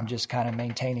 Yeah. I'm just kind of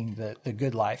maintaining the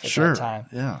good life at that time.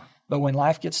 Yeah. But when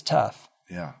life gets tough,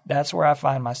 Yeah. That's where I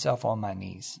find myself on my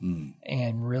knees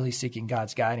and really seeking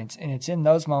God's guidance. And it's in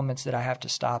those moments that I have to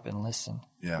stop and listen.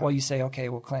 Yeah. Well, you say, okay,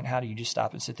 well, Clint, how do you just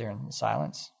stop and sit there in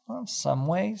silence? Well, in some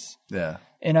ways. Yeah.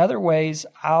 In other ways,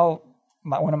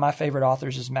 one of my favorite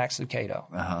authors is Max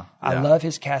Lucado. Uh-huh. Yeah. I love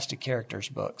his Cast of Characters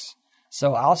books.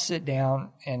 So I'll sit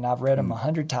down, and I've read them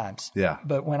 100 times. Yeah.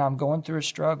 But when I'm going through a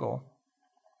struggle,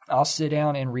 I'll sit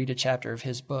down and read a chapter of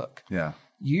his book. Yeah.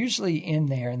 Usually in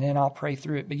there, and then I'll pray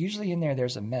through it, but usually in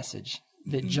there's a message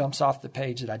that jumps off the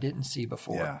page that I didn't see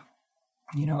before. Yeah.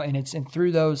 You know, and it's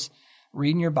through those,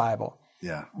 reading your Bible,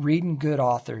 reading good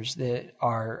authors that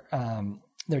are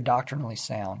they're doctrinally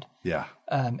sound. Yeah.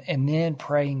 And then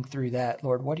praying through that,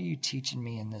 Lord, what are you teaching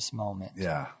me in this moment?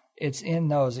 Yeah. It's in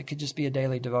those. It could just be a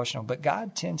daily devotional, but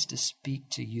God tends to speak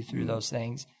to you through those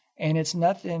things. And it's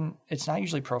not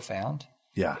usually profound.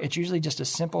 Yeah. It's usually just a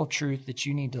simple truth that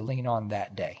you need to lean on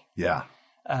that day. Yeah.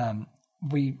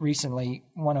 We recently,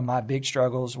 one of my big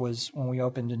struggles was when we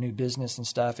opened a new business and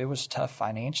stuff. It was tough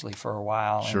financially for a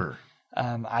while. Sure.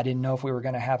 And, I didn't know if we were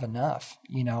going to have enough.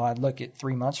 You know, I'd look at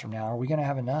 3 months from now, are we going to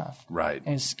have enough? Right.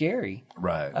 And it's scary.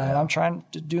 Right. And I'm trying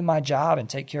to do my job and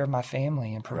take care of my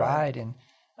family and provide. Right.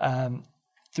 And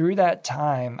through that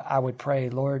time, I would pray,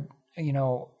 Lord, you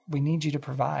know, we need you to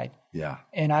provide. Yeah.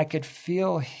 And I could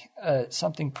feel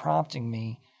something prompting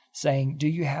me saying, do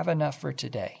you have enough for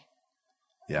today?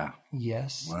 Yeah.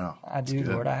 Yes. Wow. I do,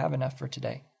 Lord. I have enough for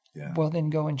today. Yeah. Well, then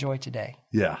go enjoy today.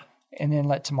 Yeah. and then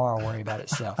let tomorrow worry about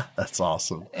itself. That's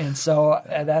awesome. And so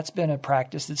that's been a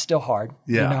practice that's still hard,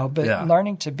 but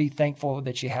learning to be thankful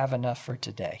that you have enough for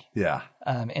today. Yeah.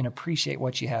 And appreciate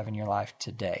what you have in your life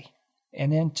today.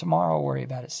 And then tomorrow will worry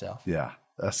about itself. Yeah.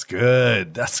 That's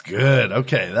good. That's good.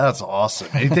 Okay. That's awesome.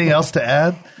 Anything else to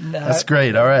add? No. That's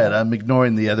great. All right. I'm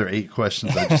ignoring the other 8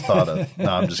 questions I just thought of.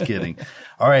 No, I'm just kidding.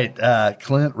 All right.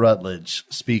 Clint Rutledge,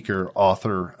 speaker,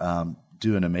 author,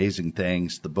 doing amazing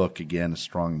things. The book, again, is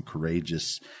Strong and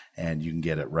Courageous, and you can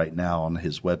get it right now on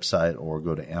his website or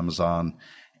go to Amazon.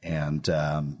 And,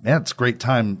 man, it's a great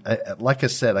time. Like I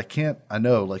said, I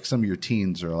know like some of your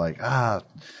teens are like,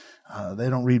 they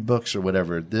don't read books or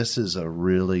whatever. This is a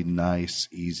really nice,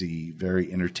 easy,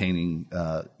 very entertaining.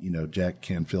 Jack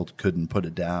Canfield couldn't put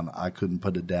it down. I couldn't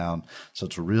put it down. So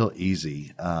it's real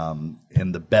easy,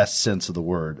 in the best sense of the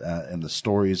word. And the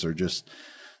stories are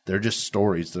they're just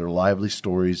stories. They're lively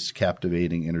stories,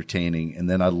 captivating, entertaining. And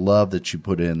then I love that you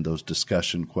put in those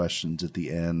discussion questions at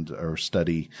the end or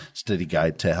study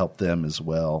guide to help them as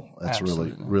well. That's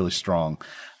Absolutely. really, really strong.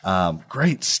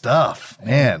 Great stuff,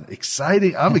 man.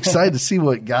 Exciting. I'm excited to see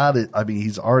what God is. I mean,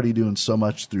 he's already doing so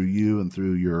much through you and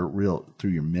through your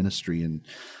ministry and,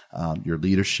 your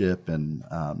leadership and,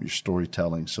 your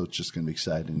storytelling. So it's just going to be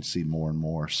exciting to see more and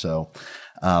more. So,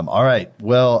 all right.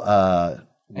 Well,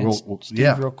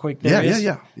 Steve, real quick.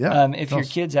 If your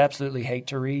kids absolutely hate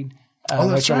to read,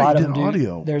 which a lot of them do,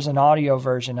 audio. There's an audio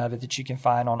version of it that you can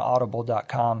find on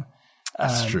audible.com.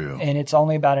 That's true. And it's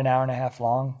only about an hour and a half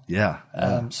long. Yeah.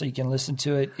 So you can listen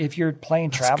to it. If you're playing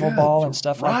travel ball and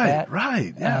stuff like that.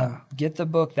 Right. Yeah. Get the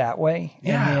book that way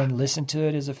and then listen to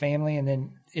it as a family. And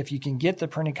then if you can get the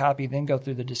printed copy, then go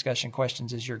through the discussion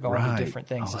questions as you're going to different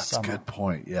things this summer. That's a good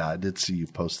point. Yeah. I did see you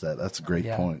post that. That's a great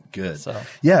point. Good.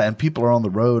 And people are on the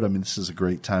road. I mean, this is a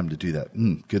great time to do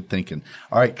that. Good thinking.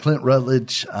 All right. Clint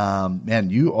Rutledge, man,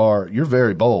 you're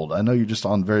very bold. I know you're just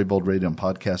on Very Bold Radio and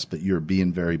Podcast, but you're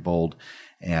being very bold.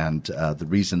 And the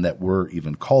reason that we're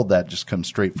even called that just comes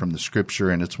straight from the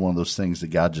scripture. And it's one of those things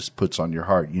that God just puts on your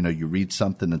heart. You know, you read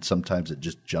something and sometimes it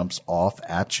just jumps off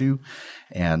at you.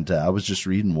 And I was just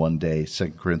reading one day,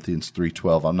 2 Corinthians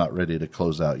 3:12. I'm not ready to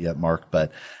close out yet, Mark, but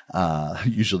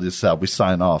usually this is how we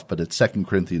sign off. But it's 2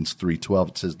 Corinthians 3:12.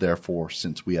 It says, therefore,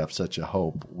 since we have such a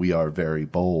hope, we are very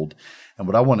bold. And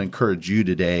what I want to encourage you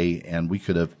today, and we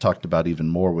could have talked about even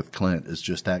more with Clint, is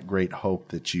just that great hope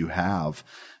that you have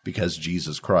because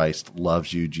Jesus Christ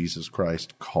loves you. Jesus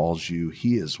Christ calls you.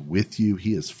 He is with you.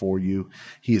 He is for you.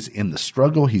 He is in the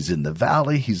struggle. He's in the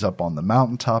valley. He's up on the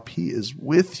mountaintop. He is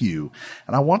with you.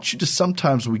 And I want you to,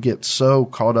 sometimes we get so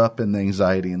caught up in the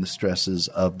anxiety and the stresses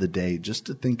of the day, just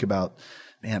to think about,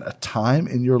 man, a time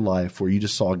in your life where you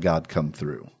just saw God come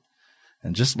through.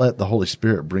 And just let the Holy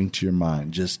Spirit bring to your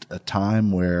mind just a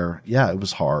time where, it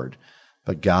was hard,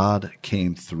 but God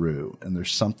came through. And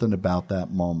there's something about that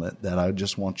moment that I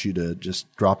just want you to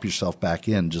just drop yourself back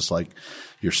in, just like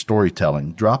your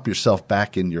storytelling. Drop yourself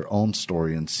back in your own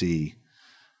story and see,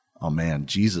 oh man,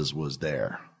 Jesus was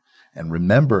there. And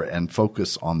remember and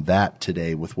focus on that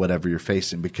today with whatever you're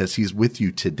facing, because he's with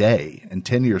you today. And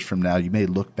 10 years from now, you may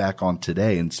look back on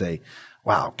today and say,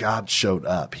 wow, God showed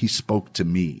up. He spoke to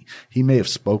me. He may have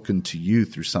spoken to you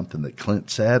through something that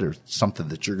Clint said or something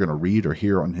that you're going to read or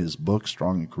hear on his book,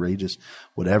 Strong and Courageous.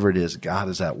 Whatever it is, God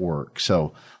is at work.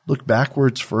 So look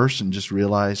backwards first and just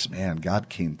realize, man, God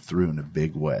came through in a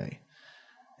big way.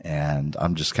 And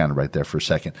I'm just kind of right there for a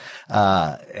second.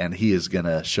 And he is going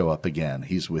to show up again.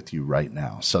 He's with you right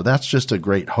now. So that's just a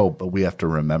great hope, but we have to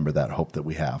remember that hope that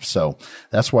we have. So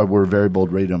that's why we're Very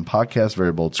Bold Radio and Podcast,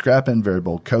 Very Bold Scrapping, Very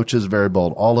Bold Coaches, Very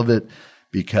Bold, all of it,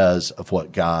 because of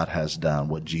what God has done,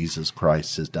 what Jesus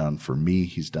Christ has done for me.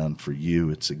 He's done for you.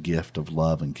 It's a gift of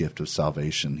love and gift of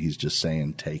salvation. He's just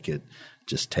saying, take it.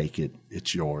 Just take it.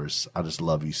 It's yours. I just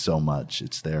love you so much.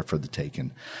 It's there for the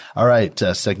taking. All right.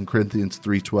 2 Corinthians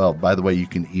 3:12. By the way, you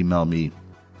can email me,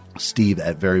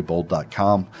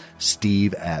 steve@verybold.com,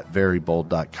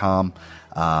 steve@verybold.com.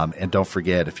 And don't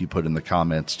forget, if you put in the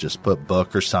comments, just put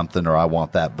book or something, or I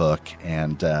want that book.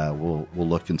 And, we'll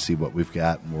look and see what we've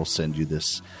got, and we'll send you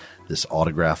this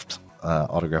autographed,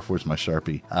 where's my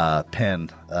Sharpie? Pen,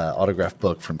 autographed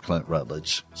book from Clint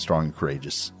Rutledge, Strong and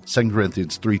Courageous. 2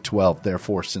 Corinthians 3:12,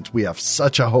 therefore, since we have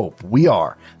such a hope, we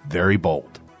are very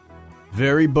bold.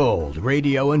 Very Bold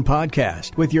Radio and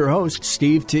Podcast with your host,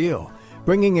 Steve Teal,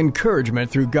 bringing encouragement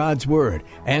through God's Word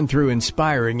and through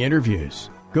inspiring interviews.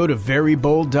 Go to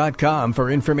verybold.com for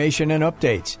information and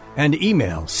updates, and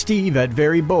email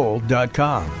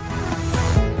steve@verybold.com.